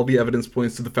unfortunately, all the evidence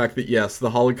points to the fact that yes, the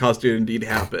Holocaust did indeed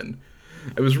happen.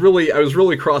 I was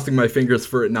really crossing my fingers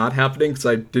for it not happening because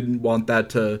I didn't want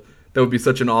that would be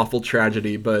such an awful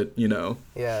tragedy, but, you know.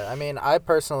 Yeah, I mean, I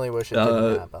personally wish it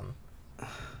didn't happen.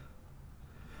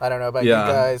 I don't know about you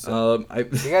guys.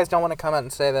 If you guys don't want to come out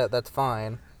and say that, that's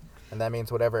fine. And that means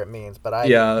whatever it means. But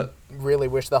I really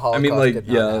wish the Holocaust did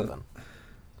not happen.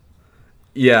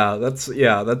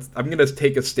 I'm going to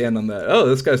take a stand on that. Oh,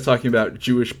 this guy's talking about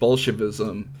Jewish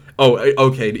Bolshevism. Oh,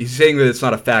 okay. He's saying that it's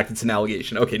not a fact; it's an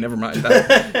allegation. Okay, never mind.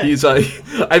 I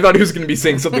thought he was going to be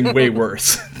saying something way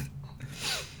worse.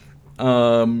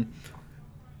 Or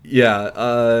you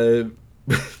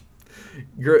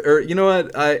know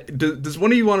what? Does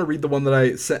one of you want to read the one that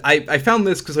I sent? I found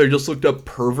this because I just looked up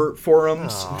pervert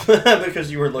forums.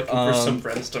 Because you were looking for some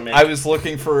friends to make. I was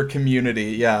looking for a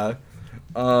community. Yeah.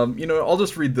 You know, I'll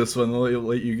just read this one. I'll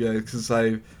let you guys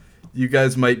because you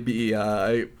guys might be,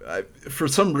 for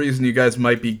some reason, you guys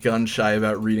might be gun shy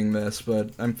about reading this,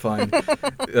 but I'm fine.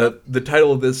 The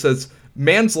title of this says,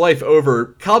 "Man's life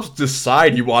over. Cops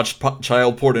decide you watched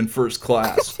child porn in first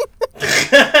class."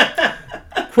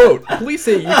 Quote, police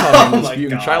say a Utah man was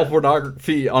viewing child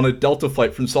pornography on a Delta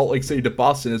flight from Salt Lake City to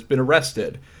Boston has been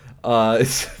arrested.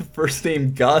 His first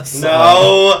name Gus.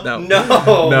 No.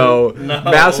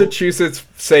 Massachusetts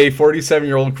say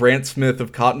 47-year-old Grant Smith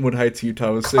of Cottonwood Heights,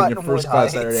 Utah, was sitting in first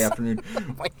class Saturday afternoon. Oh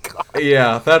my god.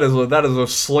 Yeah, that is a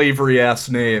slavery ass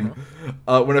name.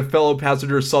 When a fellow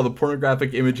passenger saw the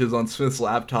pornographic images on Smith's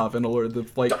laptop and alerted the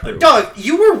flight crew. Dog,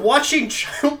 you were watching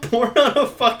child porn on a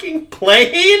fucking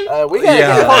plane? We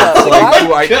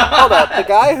gotta get hold up. The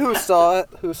guy who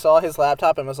saw his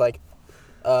laptop and was like,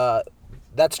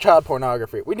 that's child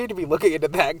pornography. We need to be looking into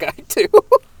that guy too.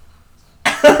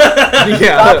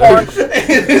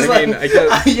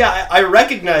 I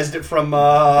recognized it from.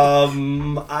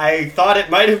 I thought it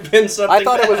might have been something. I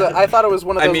thought it was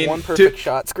one of those one perfect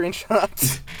shot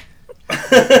screenshots.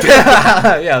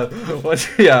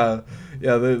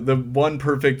 The one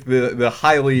perfect,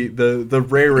 the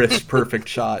rarest perfect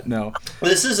shot. No,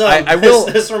 this is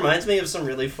This reminds me of some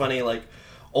really funny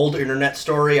old internet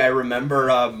story I remember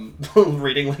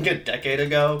reading a decade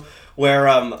ago,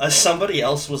 where somebody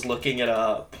else was looking at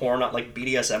a porn,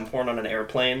 BDSM porn on an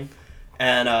airplane,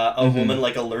 and a woman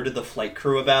alerted the flight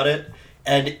crew about it,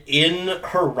 and in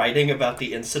her writing about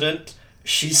the incident,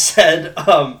 she said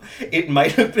it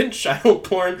might have been child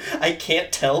porn. I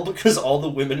can't tell because all the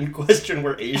women in question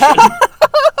were Asian.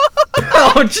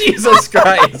 Oh, Jesus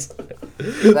Christ.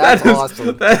 That's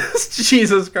awesome. That's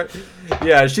Jesus Christ.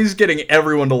 Yeah, she's getting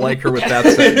everyone to like her with that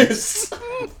sentence.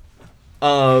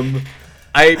 I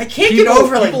can't get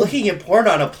over looking at porn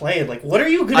on a plane. What are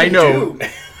you gonna do?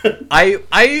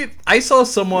 I saw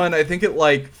someone. I think it it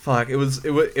must have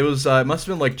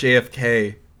been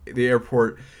JFK, the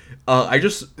airport. I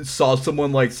just saw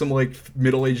someone some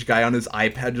middle-aged guy on his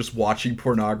iPad just watching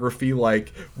pornography,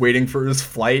 waiting for his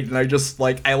flight, and I just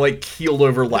I keeled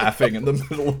over laughing in the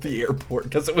middle of the airport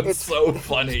because it was so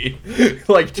funny.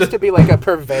 Just to be a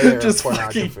purveyor of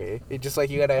pornography. You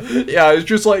gotta. Yeah, it's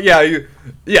just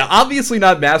obviously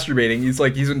not masturbating.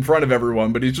 He's in front of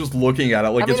everyone, but he's just looking at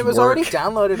it it was work. already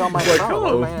downloaded on my phone.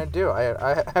 What am I gonna do?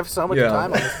 I have so much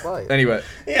time on this flight. Anyway.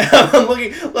 Yeah, I'm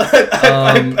looking.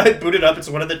 I boot it up. It's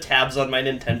one of the tabs on my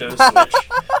Nintendo Switch,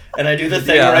 and I do the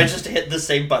thing where I just hit the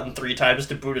same button 3 times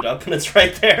to boot it up, and it's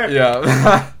right there.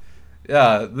 Yeah.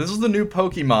 Yeah, this is the new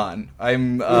Pokemon.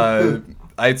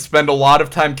 I spend a lot of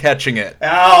time catching it.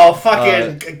 Oh,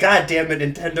 fucking god damn it,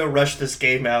 Nintendo rushed this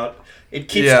game out. It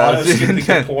keeps auto-skipping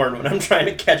the porn when I'm trying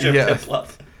to catch a Piplup.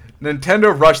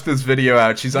 Nintendo rushed this video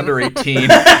out. She's under 18.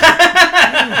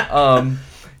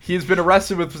 He's been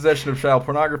arrested with possession of child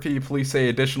pornography. Police say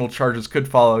additional charges could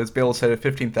follow. His bail is set at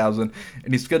 $15,000,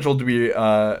 and he's scheduled to be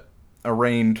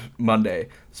arraigned Monday.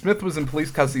 Smith was in police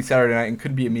custody Saturday night and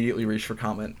couldn't be immediately reached for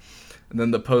comment. And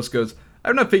then the post goes,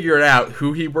 "I've not figured out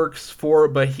who he works for,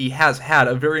 but he has had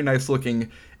a very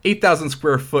nice-looking 8,000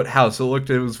 square foot house. It looked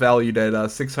it was valued at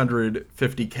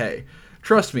 $650K.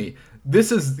 Trust me,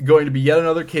 this is going to be yet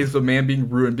another case of a man being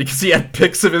ruined because he had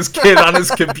pics of his kid on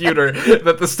his computer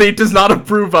that the state does not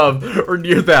approve of or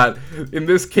near that. In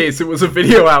this case, it was a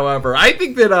video, however. I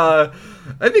think that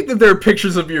there are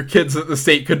pictures of your kids that the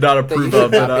state could not approve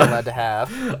of. That you should not be allowed to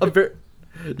have.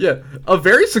 Yeah, a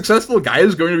very successful guy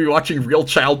is going to be watching real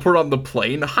child porn on the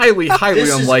plane. Highly This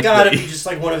has unlikely. gotta be just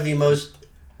like one of the most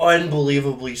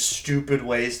unbelievably stupid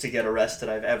ways to get arrested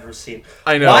I've ever seen.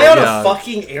 I know. Why on yeah. a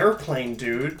fucking airplane,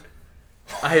 dude?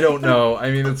 I don't know. I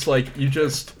mean, it's like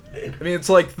it's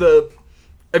like the.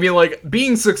 I mean, like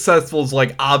being successful is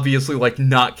like obviously like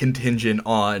not contingent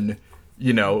on,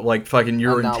 like fucking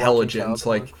your I'm not watching intelligence.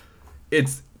 child porn. Like,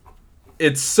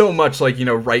 it's so much like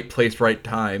right place, right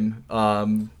time.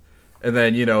 And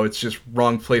then it's just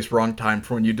wrong place, wrong time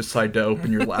for when you decide to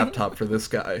open your laptop for this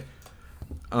guy.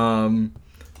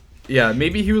 Yeah,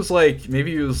 maybe he was like,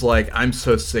 I'm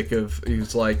so sick of. He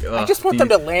was like, I just want them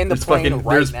to land the plane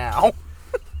right now.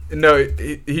 No,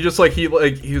 he just like he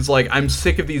was like, I'm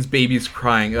sick of these babies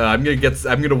crying. I'm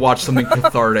gonna watch something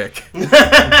cathartic.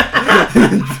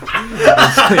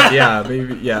 It's like, yeah,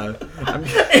 maybe, yeah. I'm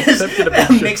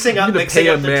mixing up the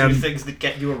two things that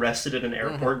get you arrested at an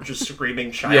airport, just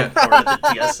screaming child porn at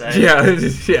the TSA.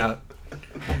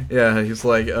 Yeah. He's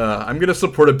like, I'm gonna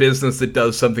support a business that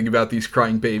does something about these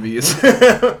crying babies.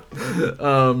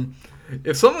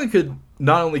 If someone could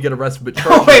not only get arrested but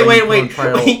charged. Wait.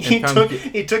 He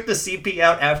took the CP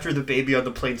out after the baby on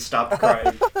the plane stopped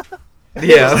crying.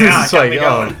 Yeah, it's like,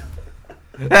 oh.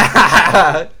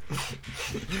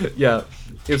 Yeah.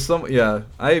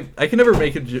 I can never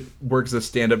make it work as a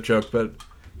stand-up joke, but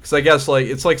because I guess like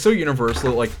it's like so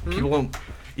universal, like people don't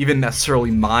even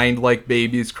necessarily mind like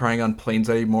babies crying on planes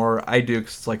anymore. I do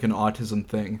because it's like an autism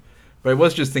thing. But I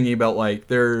was just thinking about like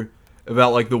the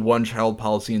one-child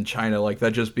policy in China, like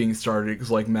that just being started because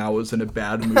like Mao was in a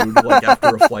bad mood like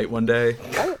after a flight one day.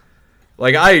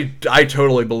 Like I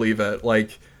totally believe it.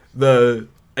 Like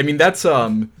that's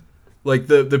like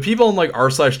the people in like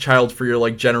r/child free are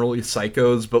like generally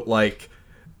psychos, but like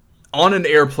on an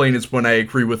airplane is when I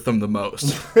agree with them the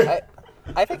most.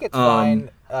 I think it's fine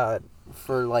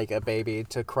for like a baby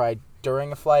to cry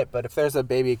during a flight, but if there's a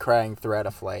baby crying throughout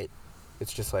a flight,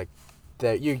 it's just like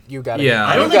that you gotta. Yeah,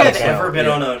 I don't think I've ever been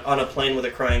on a plane with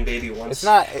a crying baby once.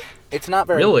 It's not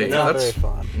very really. It's not very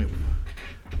fun.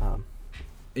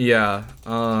 Yeah.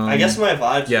 I guess my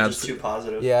vibes are just too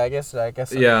positive. Yeah, I guess.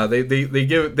 Yeah, they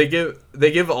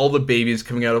give all the babies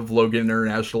coming out of Logan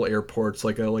International Airports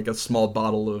like a small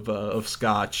bottle of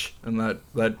scotch, and that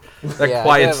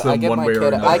quiets them one way or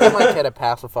another. I give my kid a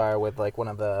pacifier with like one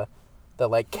of the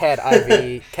like cat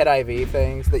IV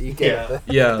things that you get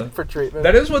for treatment.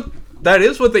 That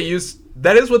is what they used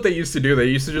to do. They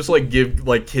used to just like give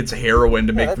like kids heroin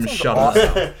to make them shut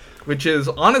up. Which is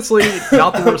honestly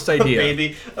not the worst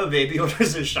idea. A baby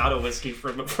orders a shot of whiskey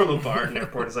from a bar in an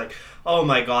airport. It's like, oh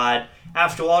my god!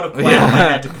 After all the crap I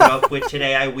had to put up with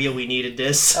today, I really needed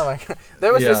this. Oh my god!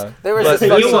 There was this.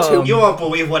 You won't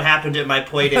believe what happened at my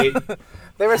play date.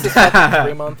 There was this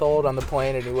 3-month-old on the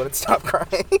plane, and he wouldn't stop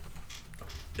crying.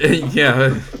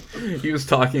 Yeah, he was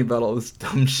talking about all this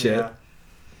dumb shit. Yeah.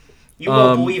 You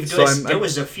won't believe this. There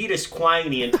was a fetus crying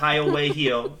the entire way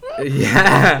here.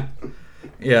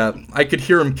 Yeah, I could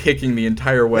hear him kicking the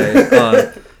entire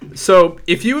way. So,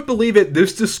 if you would believe it,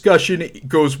 this discussion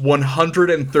goes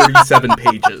 137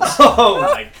 pages. Oh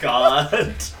my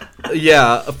god.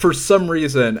 Yeah, for some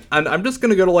reason. And I'm just going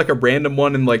to go to like a random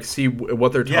one and like see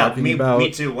what they're talking about.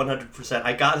 Me too, 100%.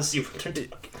 I gotta see what they're talking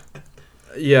about.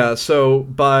 Yeah, so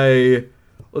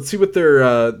let's see what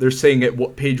they're saying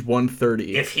at page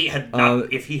 130. If he had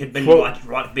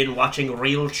been watching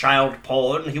real child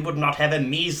porn, he would not have a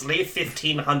measly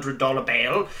 $1,500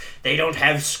 bail. They don't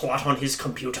have squat on his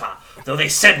computer, though they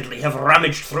certainly have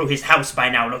rummaged through his house by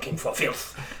now looking for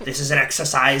filth. This is an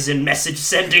exercise in message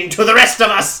sending to the rest of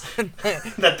us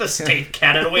that the state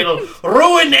can and will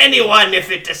ruin anyone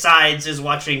if it decides is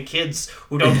watching kids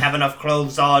who don't have enough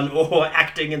clothes on or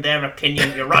acting in their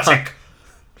opinion erotic.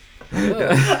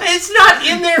 It's not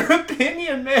in their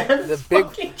opinion, man. The big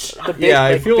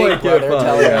I feel like brother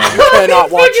telling you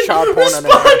cannot watch child porn on an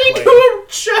responding to a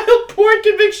child porn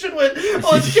conviction with,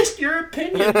 it's just your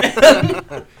opinion,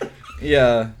 man.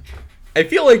 Yeah. I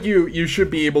feel like you should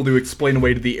be able to explain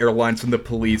away to the airlines and the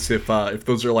police if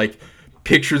those are like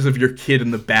pictures of your kid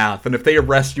in the bath, and if they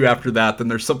arrest you after that, then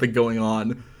there's something going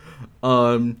on.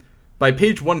 By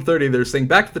page 130, they're saying,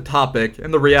 back to the topic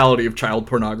and the reality of child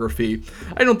pornography.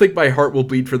 I don't think my heart will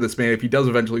bleed for this man if he does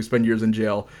eventually spend years in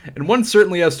jail. And one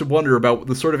certainly has to wonder about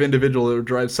the sort of individual that would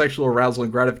derive sexual arousal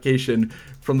and gratification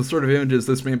from the sort of images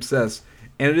this man possesses.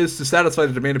 And it is to satisfy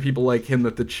the demand of people like him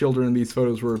that the children in these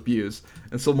photos were abused.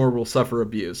 And still more will suffer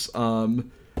abuse.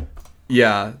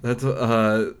 Yeah, that's,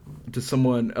 just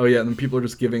someone, oh yeah, and then people are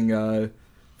just giving,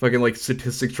 fucking, like,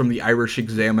 statistics from the Irish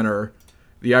Examiner.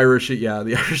 The Irish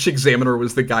Examiner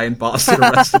was the guy in Boston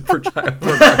arrested for child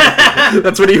pornography.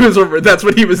 That's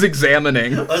what he was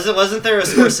examining. Wasn't there a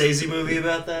Scorsese movie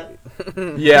about that?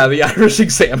 Yeah, the Irish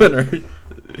Examiner.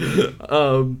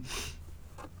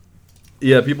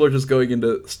 Yeah, people are just going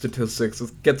into statistics.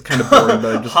 It gets kind of boring,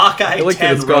 but Hawkeye I like 10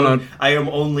 that it's gone on. I am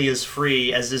only as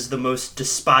free as is the most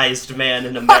despised man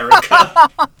in America.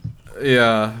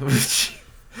 Yeah.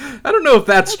 I don't know if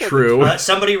that's true.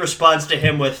 Somebody responds to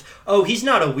him with, "Oh, he's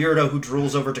not a weirdo who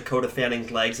drools over Dakota Fanning's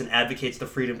legs and advocates the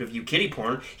freedom to view kiddie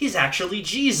porn. He's actually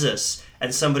Jesus."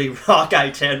 And somebody,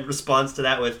 Hawkeye 10, responds to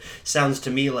that with, "Sounds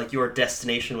to me like your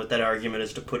destination with that argument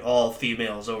is to put all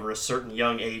females over a certain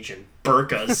young age in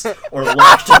burqas or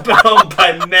locked up at home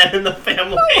by men in the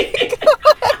family."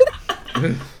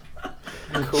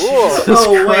 Cool.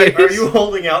 Oh, wait, Christ. are you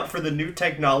holding out for the new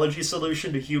technology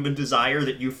solution to human desire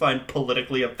that you find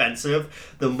politically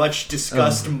offensive? The much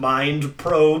discussed mind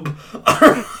probe?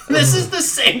 This is the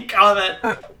same comment.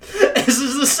 This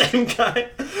is the same guy.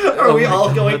 Are we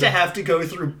all going to have to go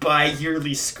through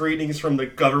bi-yearly screenings from the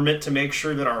government to make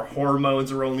sure that our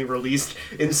hormones are only released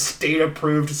in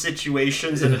state-approved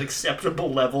situations and at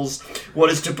acceptable levels? What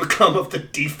is to become of the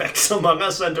defects among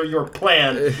us under your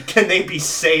plan? Can they be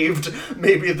saved?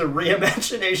 Maybe the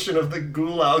reimagination of the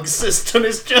Gulag system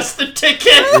is just the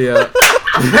ticket. Yeah.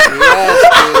 Yes,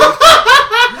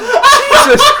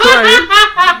 Jesus Christ. dude.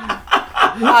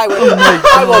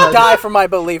 I will die for my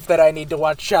belief that I need to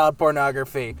watch child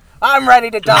pornography. I'm ready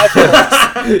to die for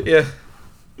this. Yeah.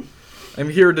 I'm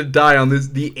here to die on this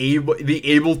the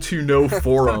able to know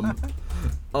forum.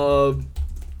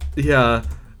 Yeah.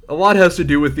 A lot has to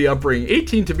do with the upbringing.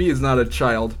 18 to me is not a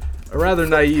child. A rather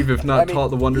naive, if not taught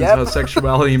the wonders of how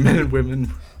sexuality in men and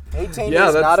women. 18 Yeah,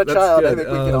 is that's- not a that's child. I good. think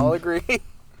we can all agree.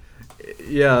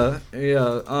 Yeah.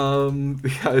 Yeah,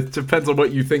 it depends on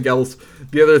what you think else.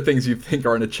 The other things you think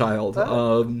aren't a child.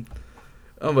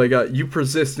 Oh my god, you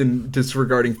persist in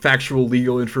disregarding factual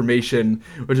legal information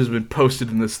which has been posted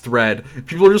in this thread.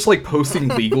 People are just like posting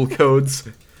legal codes.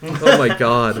 Oh my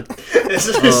god. This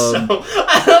is so...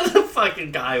 I love the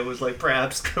fucking guy who was like,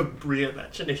 perhaps a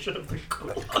reimagination of the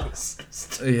Gulag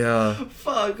system. Yeah.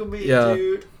 Fuck me, Yeah.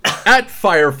 dude. At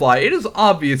Firefly, it is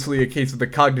obviously a case of the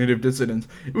cognitive dissonance.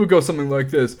 It would go something like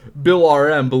this. Bill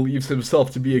RM believes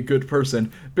himself to be a good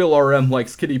person. Bill RM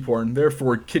likes kiddie porn,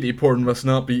 therefore kiddie porn must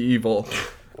not be evil.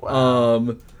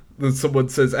 Wow. Then someone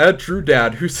says, "Add True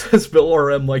Dad, who says Bill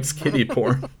RM likes kiddie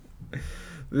porn."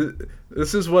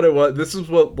 This is what it was. This is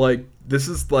what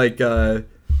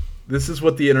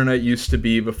the internet used to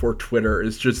be before Twitter.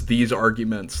 Is just these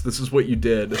arguments. This is what you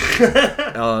did.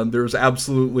 There was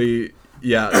absolutely,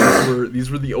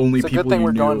 these were the only It's a people good thing you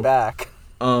we're knew. going back.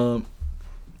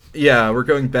 Yeah, we're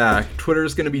going back.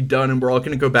 Twitter's gonna be done, and we're all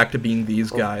gonna go back to being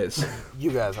these guys.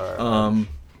 You guys are. Um,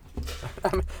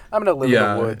 I'm gonna live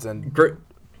yeah, in the woods and Gri-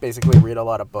 basically read a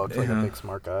lot of books like a Yeah. big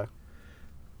smart guy.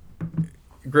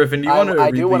 Griffin, do you want to I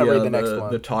read do wanna read the next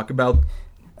one. the talk about?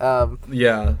 Um,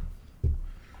 Yeah.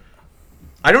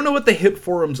 I don't know what the hip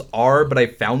forums are, but I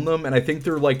found them, and I think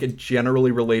they're like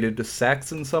generally related to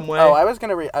sex in some way. I was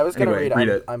gonna read. Anyway, read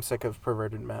it. I'm sick of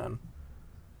perverted men.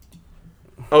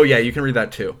 Oh yeah, you can read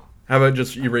that too. How about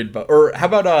just you read, or how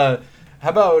about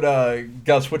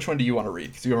Gus? Which one do you want to read?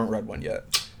 Because you haven't read one yet.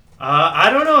 I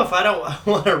don't know if I don't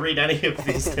want to read any of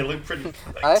these. They look pretty good.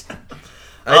 I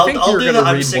think I'll you're do gonna the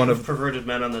I'm read sick one of of. perverted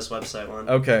men on this website one.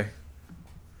 Okay.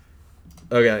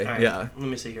 Okay. All right, Yeah. Let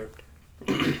me see here.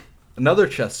 Another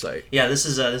chess site. Yeah, this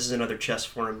is another chess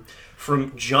forum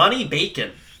from Johnny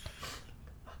Bacon.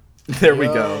 There we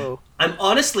go. Yo. I'm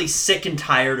honestly sick and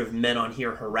tired of men on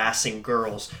here harassing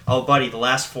girls. Oh, buddy, the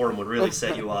last forum would really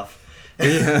set you off.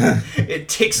 It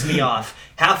ticks me off.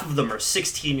 Half of them are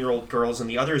 16-year-old girls, and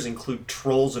the others include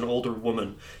trolls and older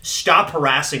women. Stop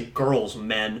harassing girls,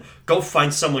 men. Go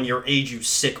find someone your age, you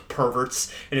sick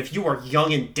perverts. And if you are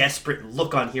young and desperate and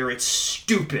look on here, it's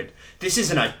stupid. This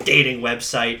isn't a dating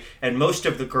website, and most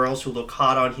of the girls who look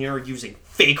hot on here are using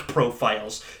fake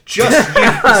profiles. Just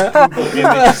use Google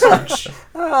image search.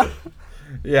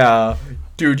 Yeah.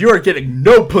 Dude, you are getting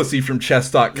no pussy from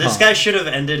chess.com. This guy should have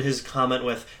ended his comment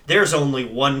with, "There's only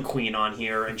one queen on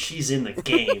here, and she's in the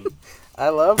game." I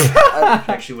love.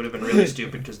 Actually, would have been really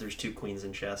stupid because there's two queens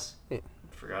in chess.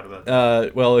 Forgot about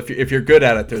that. Well, if you're good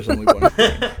at it, there's only one.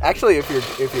 Actually, if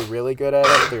you're really good at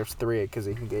it, there's three because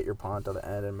you can get your pawn to the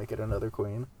end and make it another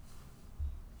queen.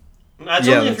 That's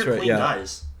Yeah, only if that's your right, queen yeah.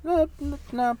 dies. No, we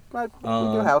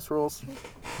do house rules.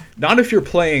 Not if you're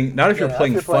playing. Not if you're Yeah,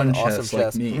 playing if you're playing fun awesome chess like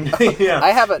chess. me. Yeah,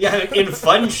 I haven't- Yeah, in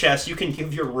fun chess, you can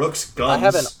give your rooks guns. I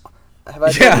haven't. Have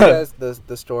I told Yeah. you guys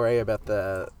the story about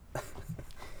the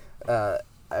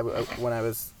when I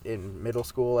was in middle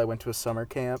school, I went to a summer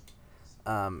camp,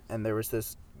 and there was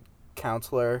this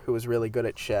counselor who was really good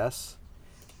at chess,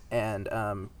 and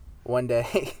one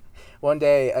day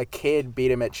a kid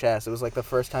beat him at chess. It was like the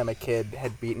first time a kid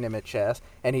had beaten him at chess,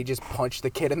 and he just punched the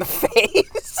kid in the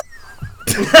face.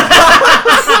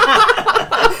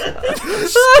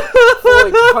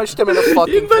 Fully punched him in the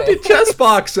fucking You invented face. chess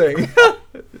boxing.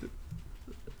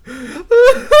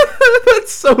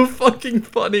 That's so fucking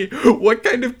funny. What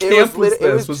kind of camp was it was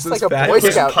this? just Was like a this Boy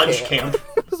fat? Scout Punch camp. camp.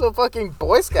 It was a fucking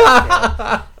Boy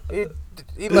Scout camp.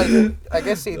 He like, I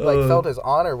guess he like felt his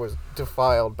honor was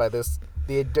defiled by the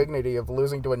indignity of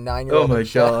losing to a 9-year-old. Oh my in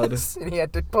chess, God. And he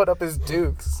had to put up his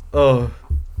dukes. Oh.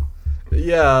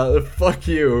 Yeah, fuck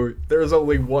you. There's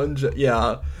only one.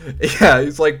 Yeah.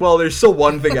 He's like, well, there's still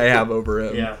one thing I have over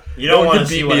him. Yeah, you No don't one want can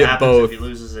to see beat what me at happens both. if he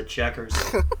loses at checkers.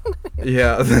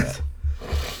 Yeah.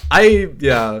 I've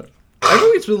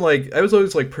always been like, I was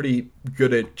always like pretty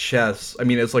good at chess. I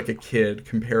mean, as like a kid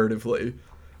comparatively.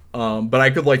 But I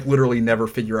could like literally never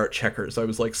figure out checkers. I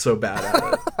was like so bad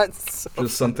at it. That's so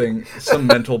Just some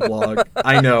mental block.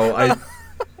 I know.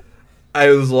 I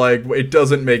was like, it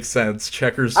doesn't make sense.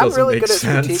 Checkers I'm doesn't really make good at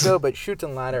sense. Stratego, but shoots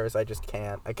and ladders, I just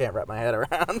can't. I can't wrap my head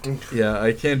around. Yeah,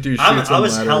 I can't do shoots I and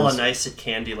was ladders. hella nice at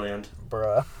Candyland.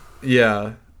 Bruh.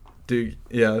 Yeah, dude.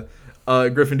 Yeah,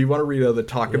 Griffin, do you want to read the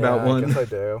talk about I one? guess I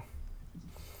do.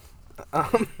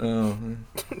 Oh,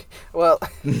 Well,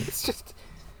 it's just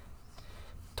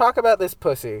talk about this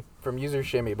pussy from user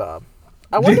Shimmy Bob.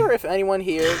 I wonder if anyone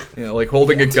here, yeah, like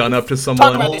holding a gun up to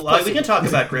someone. about this Well, we pussy. can talk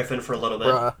about Griffin for a little bit.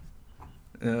 bruh.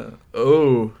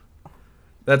 Oh,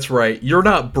 that's right. You're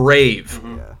not brave,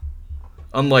 Yeah.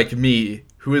 unlike me,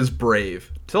 who is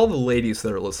brave. Tell the ladies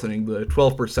that are listening, the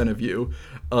 12% of you,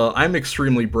 I'm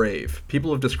extremely brave.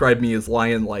 People have described me as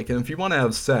lion-like, and if you want to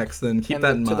have sex, then keep And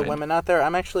that in to mind. the women out there,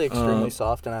 I'm actually extremely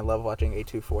soft, and I love watching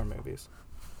A24 movies.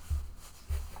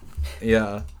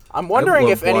 Yeah. I'm wondering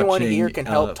love if anyone watching, here can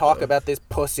help talk about this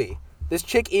pussy. This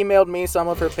chick emailed me some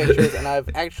of her pictures, and I've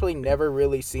actually never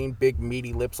really seen big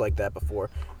meaty lips like that before.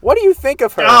 What do you think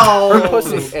of her? Oh, her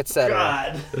pussy, etc.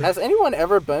 God. Has anyone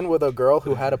ever been with a girl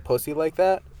who had a pussy like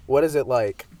that? What is it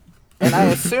like? And I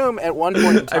assume at one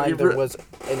point in time there was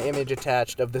an image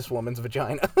attached of this woman's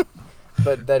vagina,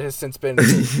 but that has since been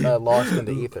lost in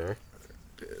the ether.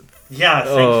 Yeah,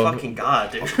 thank fucking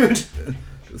God, dude.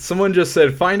 Someone just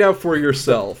said, find out for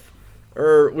yourself.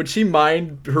 Or would she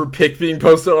mind her pic being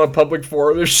posted on a public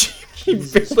forum if she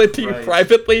mailed it to you Christ.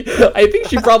 privately? I think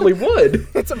she probably would.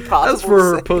 It's impossible. As for to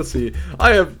her say. pussy,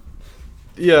 I have.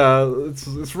 Yeah,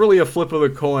 it's really a flip of the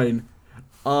coin.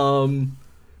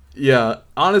 Yeah,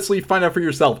 honestly, find out for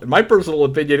yourself. In my personal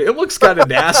opinion, it looks kind of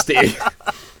nasty.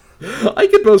 I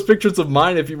can post pictures of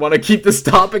mine if you want to keep this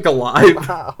topic alive.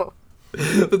 Wow.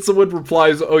 Then someone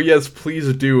replies, "Oh yes,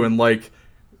 please do," in like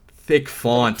thick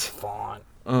font. Font.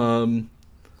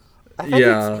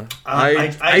 Yeah,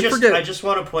 I forget. I just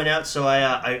want to point out. So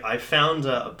I found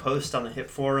a post on the Hip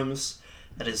forums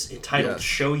that is entitled Yes.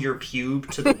 "Show Your Pube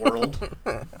to the World."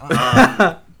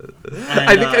 I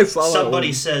think I saw that somebody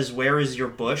one. says, "Where is your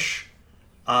bush?"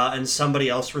 And somebody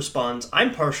else responds,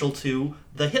 "I'm partial to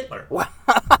the Hitler."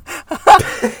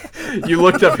 You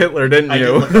looked up Hitler, didn't I did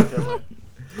you? look up Hitler.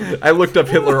 I looked up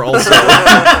Hitler also.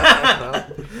 I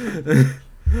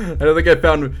don't think I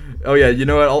found. Oh yeah, you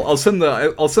know what? I'll send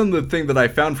the thing that I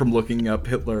found from looking up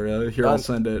Hitler. Here, I'll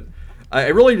send it. I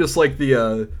really just like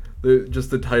the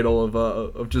title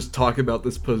of just talk about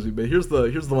this pussy. But here's the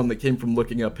one that came from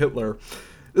looking up Hitler.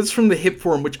 This is from the Hip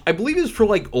forum, which I believe is for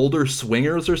like older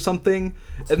swingers or something.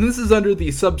 And this is under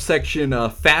the subsection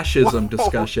fascism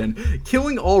discussion.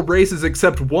 Killing all races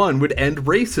except one would end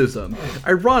racism.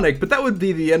 Ironic, but that would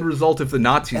be the end result if the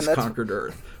Nazis conquered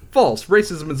Earth. False.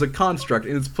 Racism is a construct.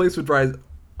 In its place would rise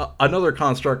another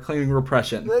construct claiming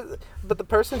repression. But the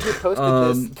person who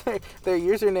posted this, their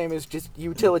username is just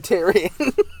utilitarian.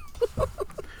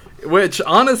 Which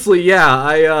honestly,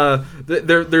 yeah,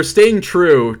 they're staying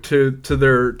true to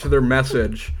their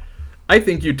message. I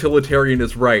think utilitarian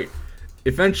is right.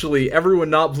 Eventually,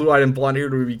 everyone not blue-eyed and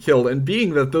blonde-haired would be killed, and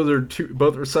being that those are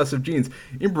both recessive genes,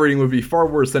 inbreeding would be far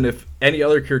worse than if any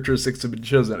other characteristics had been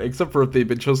chosen, except for if they'd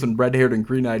been chosen red-haired and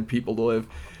green-eyed people to live,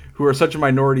 who are such a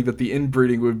minority that the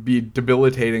inbreeding would be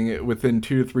debilitating within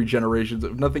 2 to 3 generations.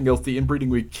 If nothing else, the inbreeding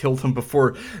would kill them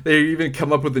before they even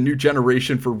come up with a new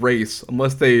generation for race,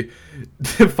 unless they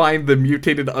define the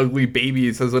mutated ugly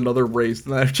babies as another race,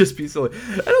 and that would just be silly.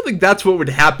 I don't think that's what would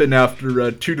happen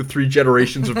after 2 to 3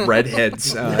 generations of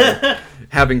redheads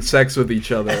having sex with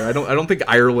each other. I don't think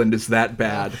Ireland is that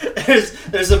bad.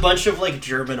 There's a bunch of like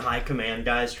German high command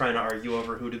guys trying to argue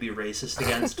over who to be racist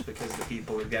against because the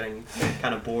people are getting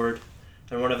kind of bored,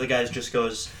 and one of the guys just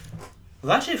goes,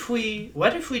 What if we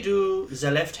do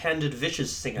the left-handed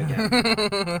vicious thing again?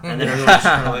 And then everyone just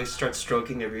kind of like starts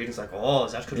stroking their beard and it's like, oh,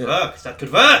 that could work. That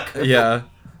could work. Yeah.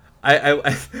 I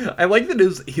like that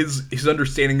his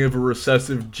understanding of a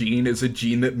recessive gene is a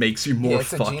gene that makes you more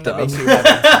fucked up. That makes you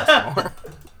have more.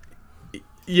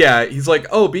 Yeah, he's like,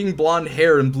 oh, being blonde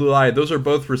hair and blue eye, those are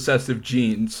both recessive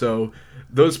genes. So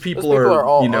those people are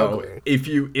all ugly.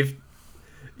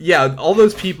 Yeah, all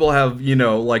those people have,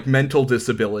 like mental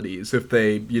disabilities if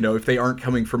they aren't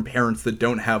coming from parents that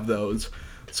don't have those.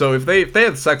 So if they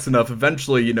had sex enough,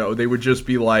 eventually, they would just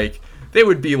be like, they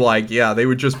would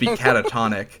just be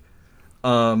catatonic.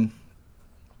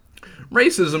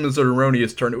 Racism is an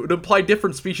erroneous term. It would imply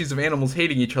different species of animals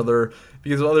hating each other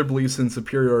because of other beliefs in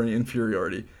superiority and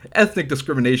inferiority. Ethnic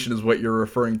discrimination is what you're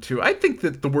referring to. I think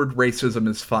that the word racism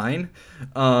is fine.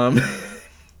 When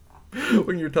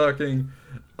you're talking...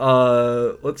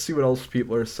 let's see what else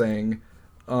people are saying.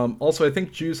 Also, I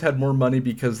think Jews had more money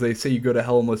because they say you go to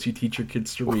hell unless you teach your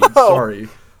kids to read. Whoa. Sorry.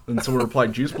 And someone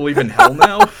replied, Jews believe in hell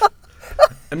now?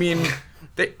 I mean,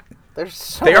 they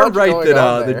are right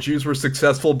that the Jews were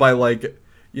successful by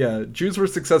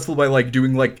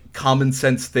doing like common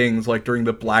sense things, like during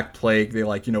the Black Plague, they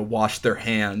washed their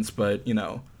hands, but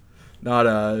not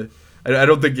I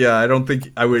don't think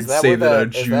I would say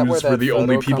that Jews were the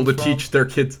only people to teach their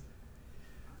kids.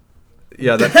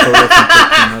 Yeah, that photo from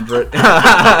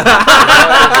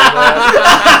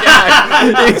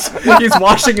 1300. He's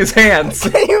washing his hands.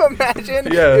 Can you imagine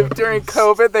if during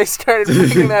COVID they started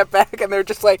bringing that back and they're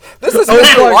just like, this is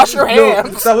wash your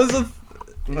hands. That was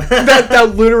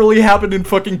that literally happened in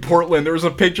fucking Portland. There was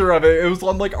a picture of it. It was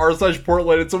on like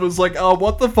r/Portland, and someone was like, "Oh,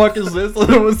 what the fuck is this?"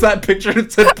 And it was that picture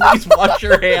that said, "Please wash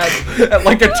your hands" at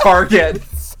like a Target.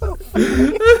 So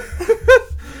funny.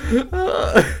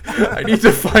 I need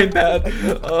to find that.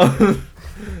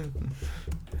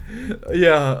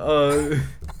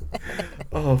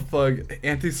 Oh fuck!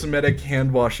 Anti-Semitic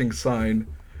hand washing sign.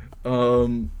 Fuck.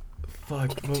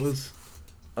 What was?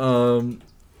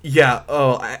 Yeah.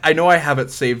 Oh, I know I have it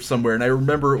saved somewhere, and I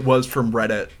remember it was from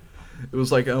Reddit. It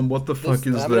was like, what the fuck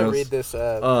is this? I'm gonna read this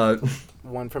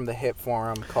one from the Hip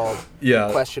forum called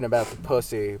 "Question About the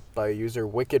Pussy" by user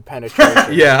Wicked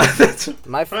Penetration. Yeah, that's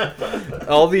my. This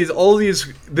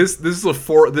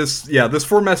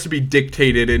form has to be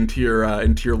dictated into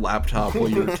your laptop while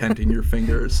you're tenting your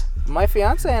fingers. My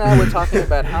fiance and I were talking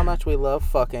about how much we love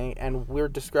fucking, and we're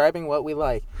describing what we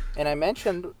like. And I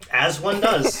mentioned... As one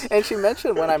does. And she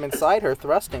mentioned when I'm inside her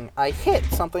thrusting, I hit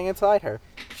something inside her.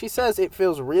 She says it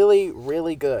feels really,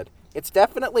 really good. It's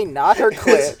definitely not her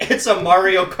clit. It's a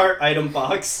Mario Kart item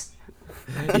box.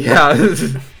 Yeah.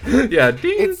 Yeah.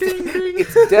 Ding, ding, ding.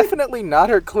 It's definitely not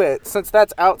her clit, since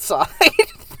that's outside.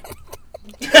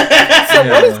 So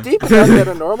what is deep enough that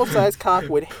a normal-sized cock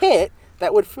would hit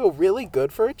that would feel really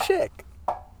good for a chick?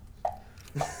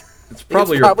 It's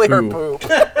probably her poop.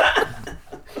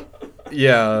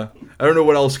 Yeah. I don't know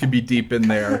what else could be deep in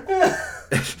there.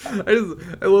 I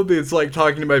love it. It's like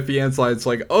talking to my fiance. It's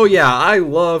like, oh yeah, I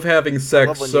love having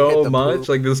sex so much. Poop.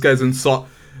 Like this guy's in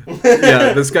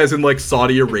this guy's in like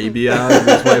Saudi Arabia, and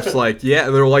his wife's like, yeah,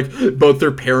 they're like, both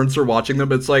their parents are watching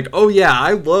them. It's like, oh yeah,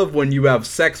 I love when you have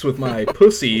sex with my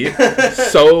pussy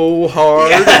so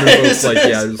hard. Yeah, and they're both like,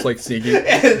 just like sneaking.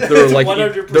 They're like,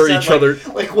 they're each other.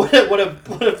 Like what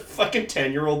a fucking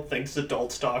 10-year-old thinks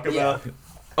adults talk about.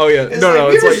 Oh yeah, it's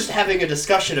we were just having a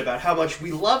discussion about how much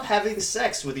we love having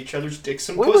sex with each other's dicks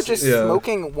and pussies. We were just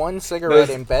smoking one cigarette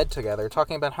in bed together,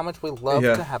 talking about how much we love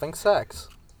having sex.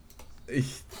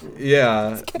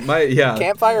 Yeah,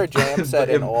 Campfire Jam said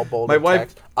in all bold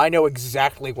text, I know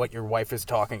exactly what your wife is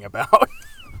talking about.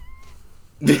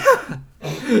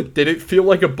 Did it feel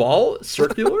like a ball?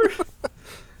 Circular?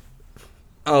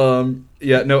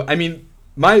 Yeah, no, I mean,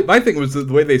 my thing was that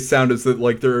the way they sound is that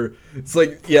like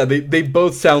they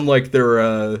both sound like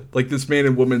they're like this man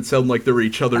and woman sound like they're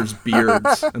each other's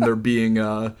beards and they're being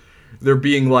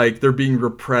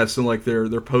repressed and like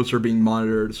their posts are being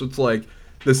monitored. So it's like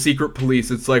the secret police.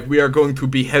 It's like, we are going to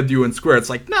behead you in square. It's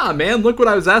like, nah, man, look what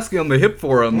I was asking on the Hip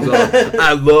forums.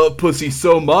 I love pussy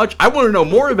so much. I want to know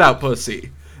more about pussy.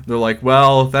 They're like,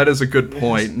 well, that is a good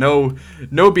point. No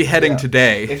beheading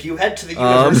today. If you head to the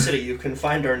university, you can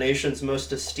find our nation's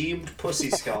most esteemed pussy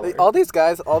scholar. All these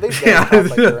guys talk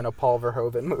like they're in a Paul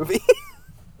Verhoeven movie.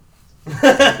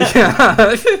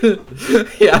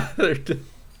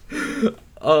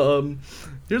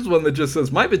 Here's one that just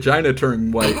says, my vagina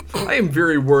turning white. I am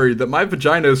very worried that my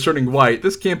vagina is turning white.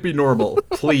 This can't be normal.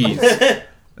 Please. And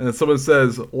then someone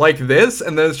says, like this?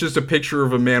 And then it's just a picture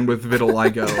of a man with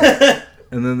vitiligo.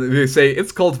 And then they say,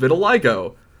 it's called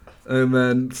vitiligo. And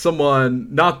then someone,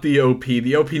 not the OP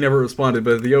never responded,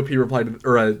 but the OP replied,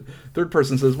 or a third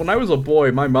person says, when I was a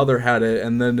boy, my mother had it,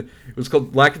 and then it was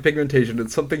called lack of pigmentation.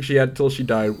 It's something she had until she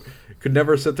died. Could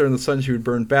never sit there in the sun. She would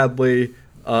burn badly.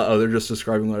 They're just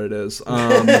describing what it is.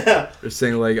 They're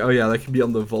saying, like, oh yeah, that could be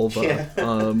on the vulva. Yeah.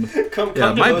 Come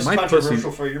yeah, to most my controversial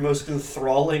pussy... for your most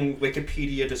enthralling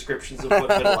Wikipedia descriptions of what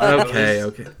vitiligo is.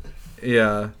 Okay.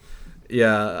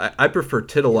 Yeah, I prefer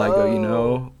titiligo, you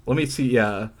know? Let me see,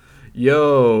 yeah.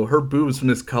 Yo, her boobs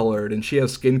miscolored, and she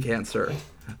has skin cancer.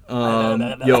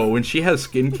 Yo, when she has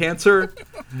skin cancer...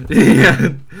 yeah,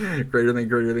 greater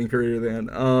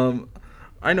than.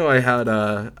 I know I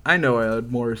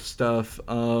had more stuff.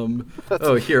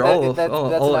 Here,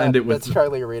 I'll end it with... That's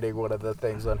Charlie reading one of the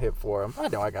things on Hip Forum. I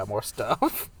know I got more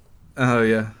stuff. Oh,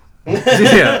 yeah.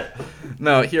 Yeah.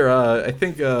 No, here, I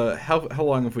think, how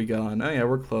long have we gone? Oh, yeah,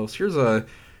 we're close. Here's a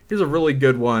really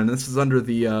good one. This is under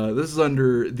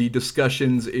the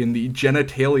discussions in the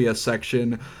genitalia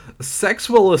section. Sex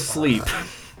while asleep.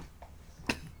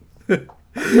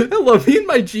 Hello, me and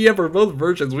my GM are both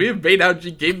virgins. We have made out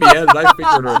she gave me head and I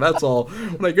fingered her, that's all.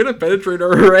 When I go to penetrate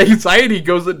her, her anxiety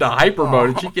goes into hyper mode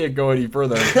and she can't go any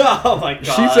further. Oh my god.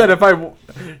 She said if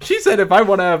I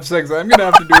want to have sex, I'm going to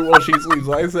have to do it while she sleeps.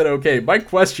 I said, okay, my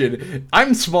question,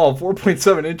 I'm small,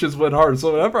 4.7 inches when hard,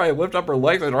 so whenever I lift up her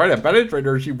legs and try to penetrate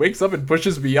her, she wakes up and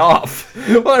pushes me off.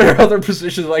 What are other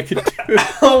positions I can do?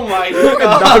 Oh my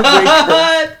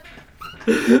god.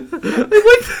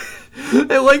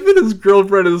 I like that his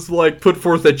girlfriend is like put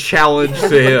forth a challenge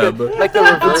to him. Like the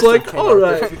reverse. It's like, all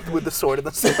right, with the sword in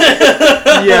the center.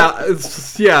 yeah.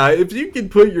 If you can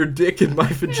put your dick in my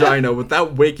vagina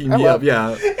without waking me up,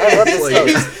 yeah. It's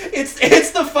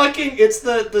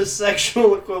the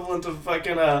sexual equivalent of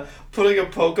fucking putting a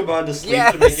Pokemon to sleep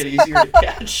to make it easier to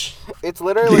catch. It's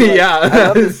literally like, yeah. I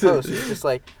love this post. It's just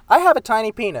like, I have a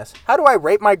tiny penis. How do I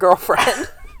rape my girlfriend?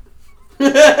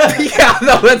 Yeah,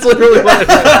 no, that's literally what it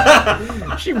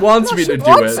is. She wants me to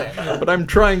do it, but I'm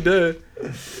trying to...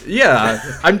 Yeah,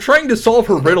 I'm trying to solve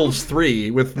her riddles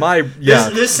 3 with my... Yeah,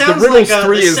 this sounds the riddles like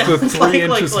 3 is the 3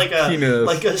 inches like penis.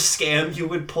 like a scam you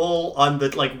would pull on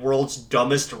the like world's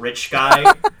dumbest rich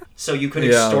guy, so you could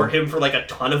extort him for like a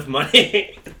ton of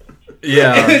money.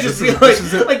 Yeah. It would just be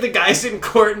like the guy's in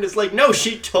court and it's like, no,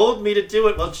 she told me to do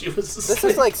it while she was asleep. This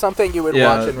is like something you would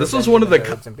watch in this was one of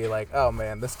the and be like, oh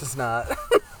man, this does not.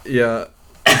 Yeah.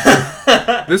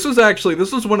 This was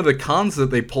one of the cons that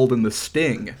they pulled in The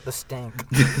Sting. The Sting.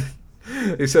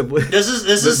 They said this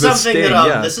is something Sting,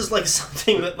 that this is like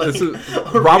something that like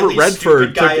a Robert really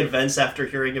Redford stupid guy invents after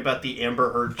hearing about the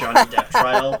Amber Heard Johnny Depp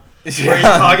trial. Where he's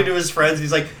talking to his friends,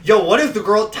 he's like, yo, what if the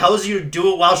girl tells you to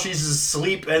do it while she's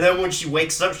asleep, and then when she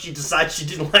wakes up, she decides she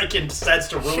didn't like it and decides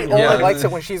to ruin it? She only likes it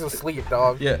when she's asleep,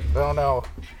 dog. Yeah. Oh, no.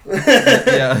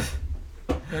 Yeah.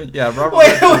 Yeah, Robert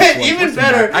Wait, even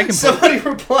better, somebody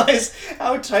replies,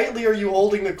 how tightly are you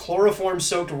holding the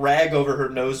chloroform-soaked rag over her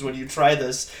nose when you try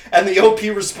this? And the OP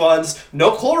responds, no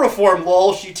chloroform,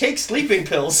 lol, she takes sleeping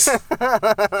pills. Oh,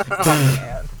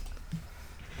 man.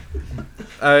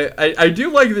 I do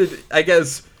like that. I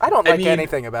guess I don't like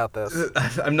anything about this.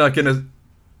 I'm not gonna.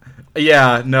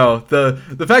 Yeah, no.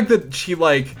 The fact that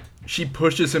she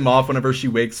pushes him off whenever she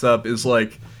wakes up is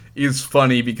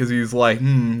funny because he's like,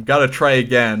 gotta try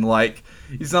again. Like,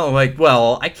 he's not like,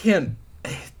 well, I can't.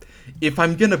 If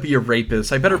I'm gonna be a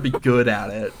rapist, I better be good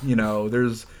at it. You know,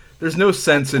 there's no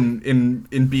sense in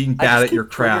being bad at your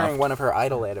craft. One of her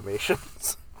idol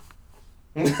animations.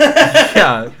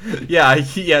 yeah.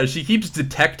 She keeps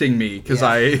detecting me because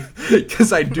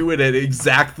I do it at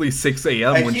exactly 6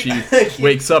 a.m. when she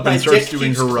wakes up and starts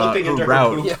doing her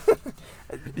route.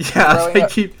 Yeah, I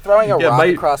keep throwing a rock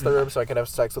across the room so I can have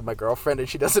sex with my girlfriend and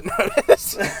she doesn't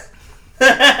notice.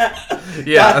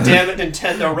 Yeah. God damn it,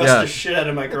 Nintendo! Rust the shit out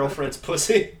of my girlfriend's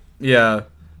pussy. Yeah.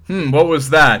 What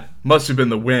was that? Must have been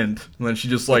the wind. And then she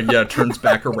just turns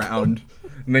back around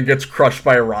and then gets crushed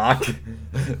by a rock.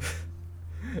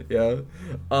 Yeah.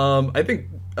 I think...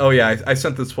 Oh, yeah, I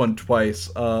sent this one twice.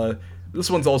 This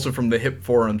one's also from the Hip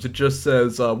Forums. It just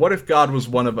says, what if God was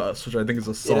one of us? Which I think is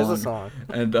a song. It is a song.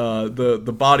 And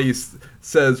the body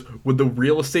says, would the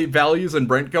real estate values and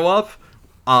rent go up?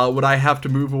 Would I have to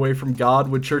move away from God?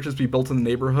 Would churches be built in the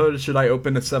neighborhood? Should I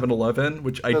open a 7-Eleven?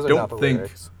 Which I don't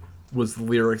think was the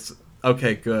lyrics.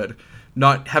 Okay, good.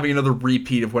 not having another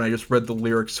repeat of when I just read the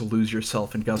lyrics to "Lose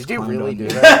Yourself" and Gus Did you climbed really on do me.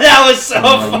 that? That was so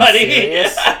funny.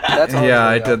 Serious? That's all Yeah,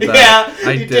 I really did up. that. Yeah,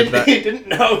 I did that. He didn't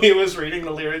know he was reading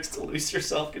the lyrics to "Lose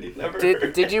Yourself" because he'd never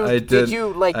heard Did you? I Did did. you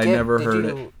like? I Get, never did heard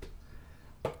you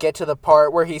get to the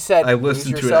part where he said I "Lose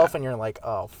listened to it. yourself" and you're like,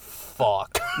 oh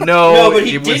fuck. No, No, but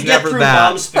he it was did get never through that.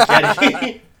 Mom's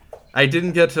Spaghetti. I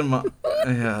didn't get to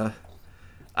yeah.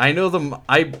 I know them.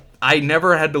 I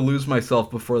never had to lose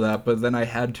myself before that, but then I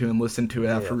had to and listened to it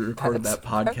after we recorded that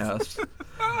podcast.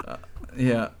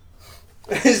 Yeah.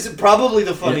 It's probably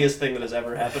the funniest thing that has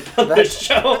ever happened on this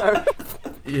show.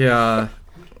 Yeah.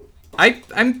 I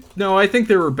think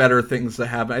there were better things that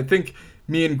happened. I think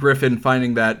me and Griffin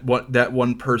finding that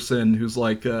one person who's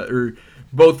like or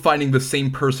both finding the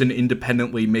same person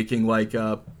independently making like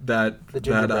that The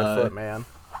gingerbread foot man.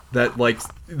 that like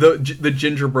the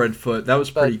gingerbread foot, that was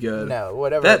pretty good. No,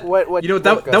 whatever. That- what you know, what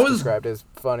that Gus was- described as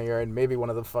funnier and maybe one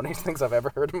of the funniest things I've ever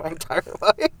heard in my entire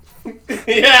life.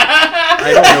 Yeah.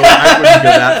 I don't know. I wouldn't go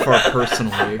that far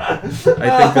personally. I think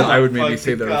that I would maybe Oh,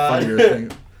 say there God. are funnier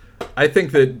things. I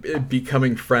think that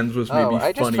becoming friends was maybe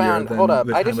I just funnier found. than Hold up.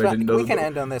 the I time just I found. didn't know We can the-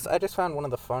 end on this. I just found one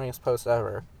of the funniest posts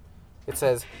ever. It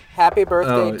says, "Happy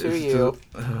birthday Oh, to it's you.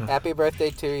 just- Happy birthday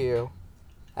to you.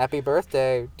 Happy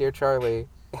birthday, dear Charlie.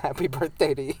 Happy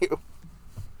birthday to you."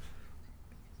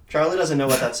 Charlie doesn't know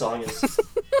what that song is.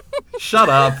 Shut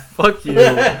up. Fuck you.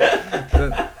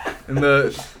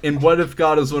 In What If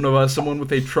God Is One of Us, someone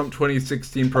with a Trump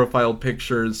 2016 profile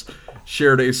pictures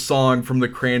shared a song from the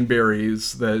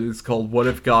Cranberries that is called What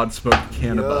If God Smoked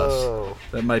Cannabis. Yo.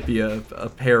 That might be a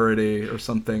parody or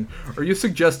something. Are you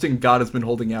suggesting God has been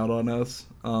holding out on us?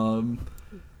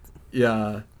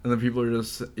 Yeah. And then people are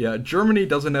just, yeah, Germany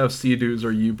doesn't have CDUs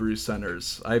or Ubrew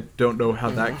centers. I don't know how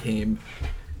that came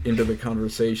into the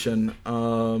conversation.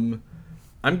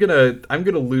 I'm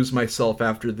gonna lose myself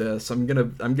after this. I'm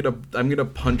gonna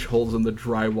punch holes in the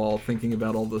drywall thinking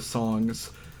about all the songs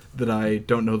that I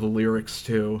don't know the lyrics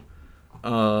to.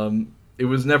 It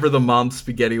was never the Mom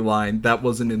Spaghetti line. That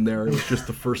wasn't in there. It was just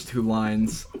the first two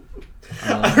lines.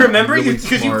 I remember you really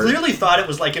because you smart. clearly thought it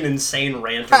was like an insane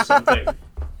rant or something.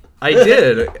 I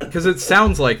did, because it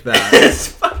sounds like that. It's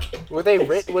fucking. Were they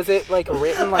was it like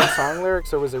written like song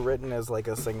lyrics or was it written as like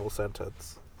a single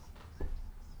sentence?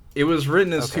 It was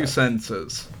written as Okay. two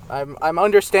sentences. I'm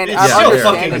understanding. It's I'm still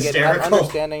understanding fucking it. I'm hysterical.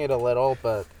 understanding it a little,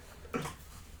 but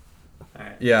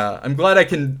Alright. Yeah, I'm glad I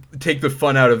can take the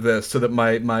fun out of this so that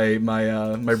my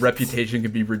reputation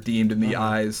can be redeemed in the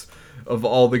eyes of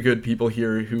all the good people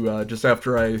here who just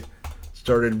after I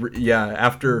started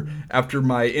after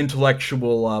my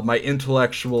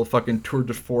intellectual fucking tour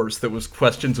de force that was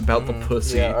questions about the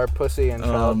pussy. yeah, our pussy and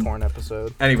child Um, porn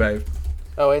episode. Anyway,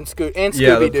 Oh, and yeah,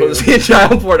 the Scooby Doo. pussy and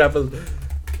child porn episode.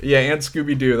 Yeah, and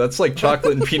Scooby Doo. That's like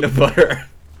chocolate and peanut butter.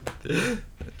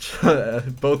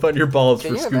 Both on your balls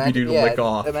Can for you Scooby Doo to imagine? lick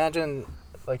off. Imagine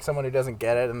like someone who doesn't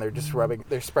get it and they're just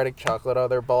they're spreading chocolate on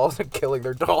their balls and killing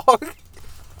their dog.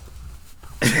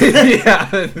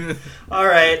 Yeah. All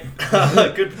right.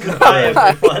 Goodbye,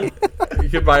 everyone.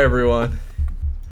 Goodbye, everyone.